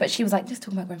 Yeah. But she was like just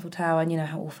talking about Grenfell Tower and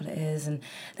how awful it is, and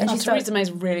then she started. Theresa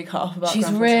May's really cut off about. She's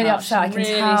Grenfell really Tower. upset. I can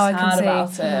really tell. I can see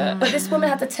about it. But this woman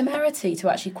had the temerity to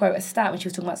actually quote a stat when she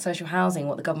was talking about social housing,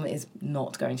 what the government is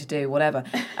not going to do, whatever.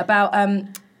 About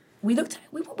we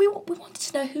wanted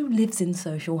to know who lives in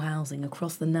social housing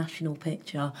across the national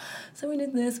picture. So we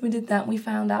did this, we did that, we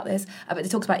found out this. But it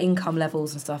talks about income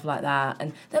levels and stuff like that.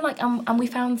 And then and we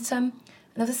found there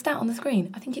was a stat on the screen.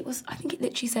 I think it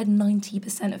literally said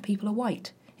 90% of people are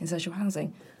white in social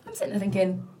housing. I'm sitting there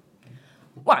thinking,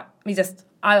 right,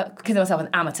 I consider myself an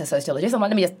amateur sociologist. I'm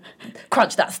like, let me just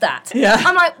crunch that stat. Yeah.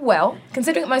 I'm like, well,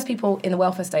 considering that most people in the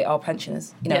welfare state are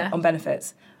pensioners, on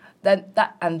benefits, then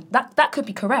that could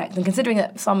be correct. And considering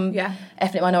that some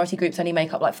ethnic minority groups only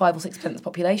make up like 5 or 6% of the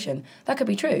population, that could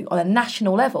be true on a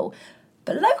national level.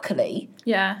 But locally,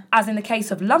 Yeah. as in the case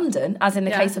of London, as in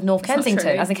the case of North It's not Kensington,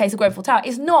 true. as in the case of Grenfell Tower,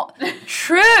 is not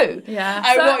true. Yeah.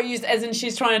 Oh, So- what you as in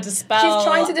she's trying to dispel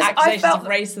accusations of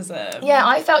racism. Yeah,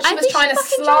 I felt she I was think trying to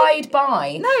she's fucking slide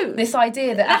by No. this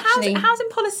idea that The actually... housing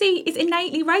policy is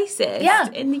innately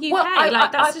racist in the UK. Well,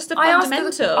 that's just a I asked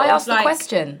fundamental. I asked like, the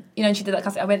question, and she did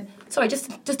that. I went, sorry, just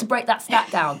to break that stat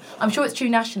down. I'm sure it's true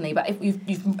nationally, but if you've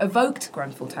evoked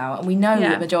Grenfell Tower, and we know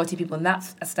the majority of people in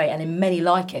that estate and in many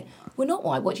like it, we're not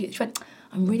white. What do you? She went,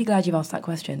 I'm really glad you've asked that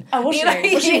question. Oh, was You she?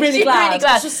 know, Was she really glad?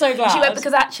 She's just so glad. She went,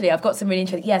 because actually I've got some really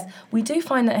interesting... Yes, we do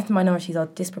find that ethnic minorities are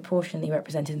disproportionately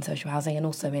represented in social housing and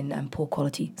also in poor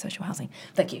quality social housing.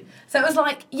 Thank you. So it was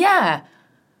like, yeah...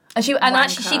 And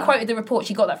actually, she quoted the report.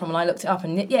 She got that from, and I looked it up,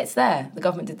 and it's there. The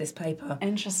government did this paper.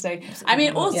 Interesting. I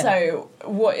mean, also,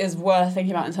 what is worth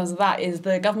thinking about in terms of that is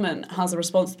the government has a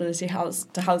responsibility to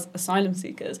house asylum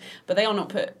seekers, but they are not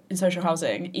put in social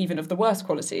housing, even of the worst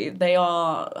quality. They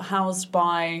are housed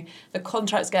by the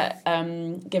contracts get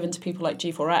given to people like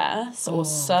G4S or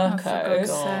Serco,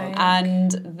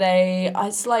 and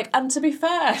it's like, and to be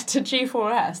fair to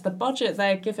G4S, the budget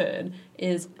they're given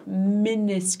is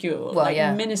minuscule,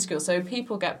 minuscule. So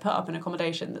people get put up in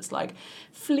accommodation that's like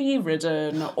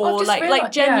flea-ridden or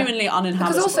like genuinely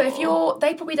uninhabitable. Because also,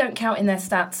 they probably don't count in their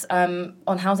stats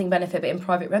on housing benefit, but in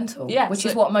private rental, which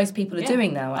is what most people are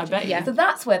doing now. Actually. I bet. So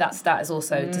that's where that stat is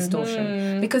also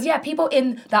distortion. Because people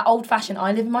in that old-fashioned,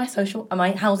 I live in my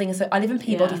housing, I live in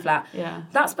Peabody flat. Yeah.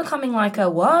 That's becoming like a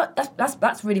what?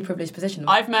 That's really privileged position.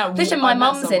 I've met position my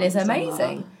mum's in is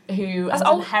amazing. Who has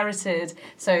inherited.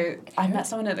 So I met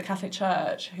someone at the Catholic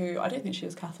Church who I don't think she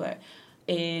was Catholic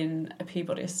in a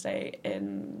Peabody estate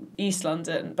in East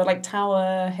London, but like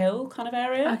Tower Hill kind of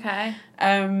area. Okay.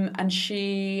 And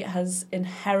she has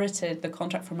inherited the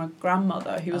contract from her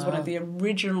grandmother, who was one of the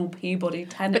original Peabody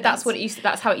tenants. But that's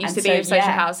that's how it used to be with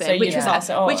social housing, which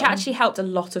actually helped a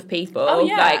lot of people. Oh,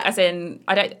 yeah. Like, as in,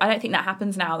 I don't think that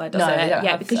happens now, though, does it?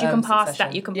 Yeah, because you can pass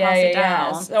that, you can pass it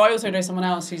down. So I also know someone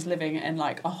else who's living in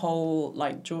like a whole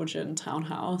like Georgian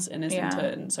townhouse in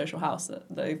Islington, social house that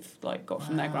they've like got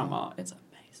from their grandma. It's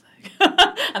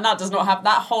and that does not have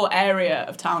that whole area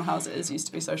of townhouses used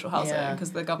to be social housing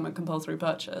because the government compulsory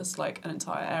purchased like an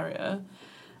entire area.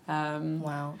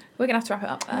 Wow, we're gonna have to wrap it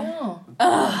up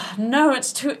there. No,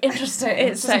 it's too interesting.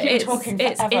 It's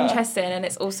interesting, and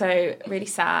it's also really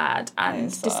sad and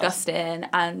disgusting.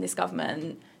 And this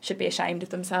government should be ashamed of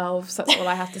themselves. That's all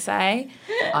I have to say.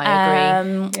 I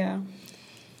agree.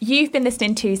 You've been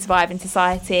listening to Surviving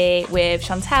Society with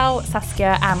Chantel,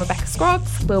 Saskia, and Rebecca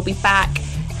Scroggs. We'll be back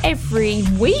every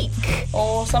week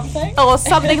or something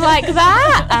like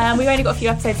that. We've only got a few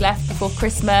episodes left before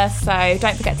Christmas, so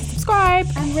don't forget to subscribe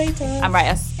and rate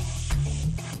us.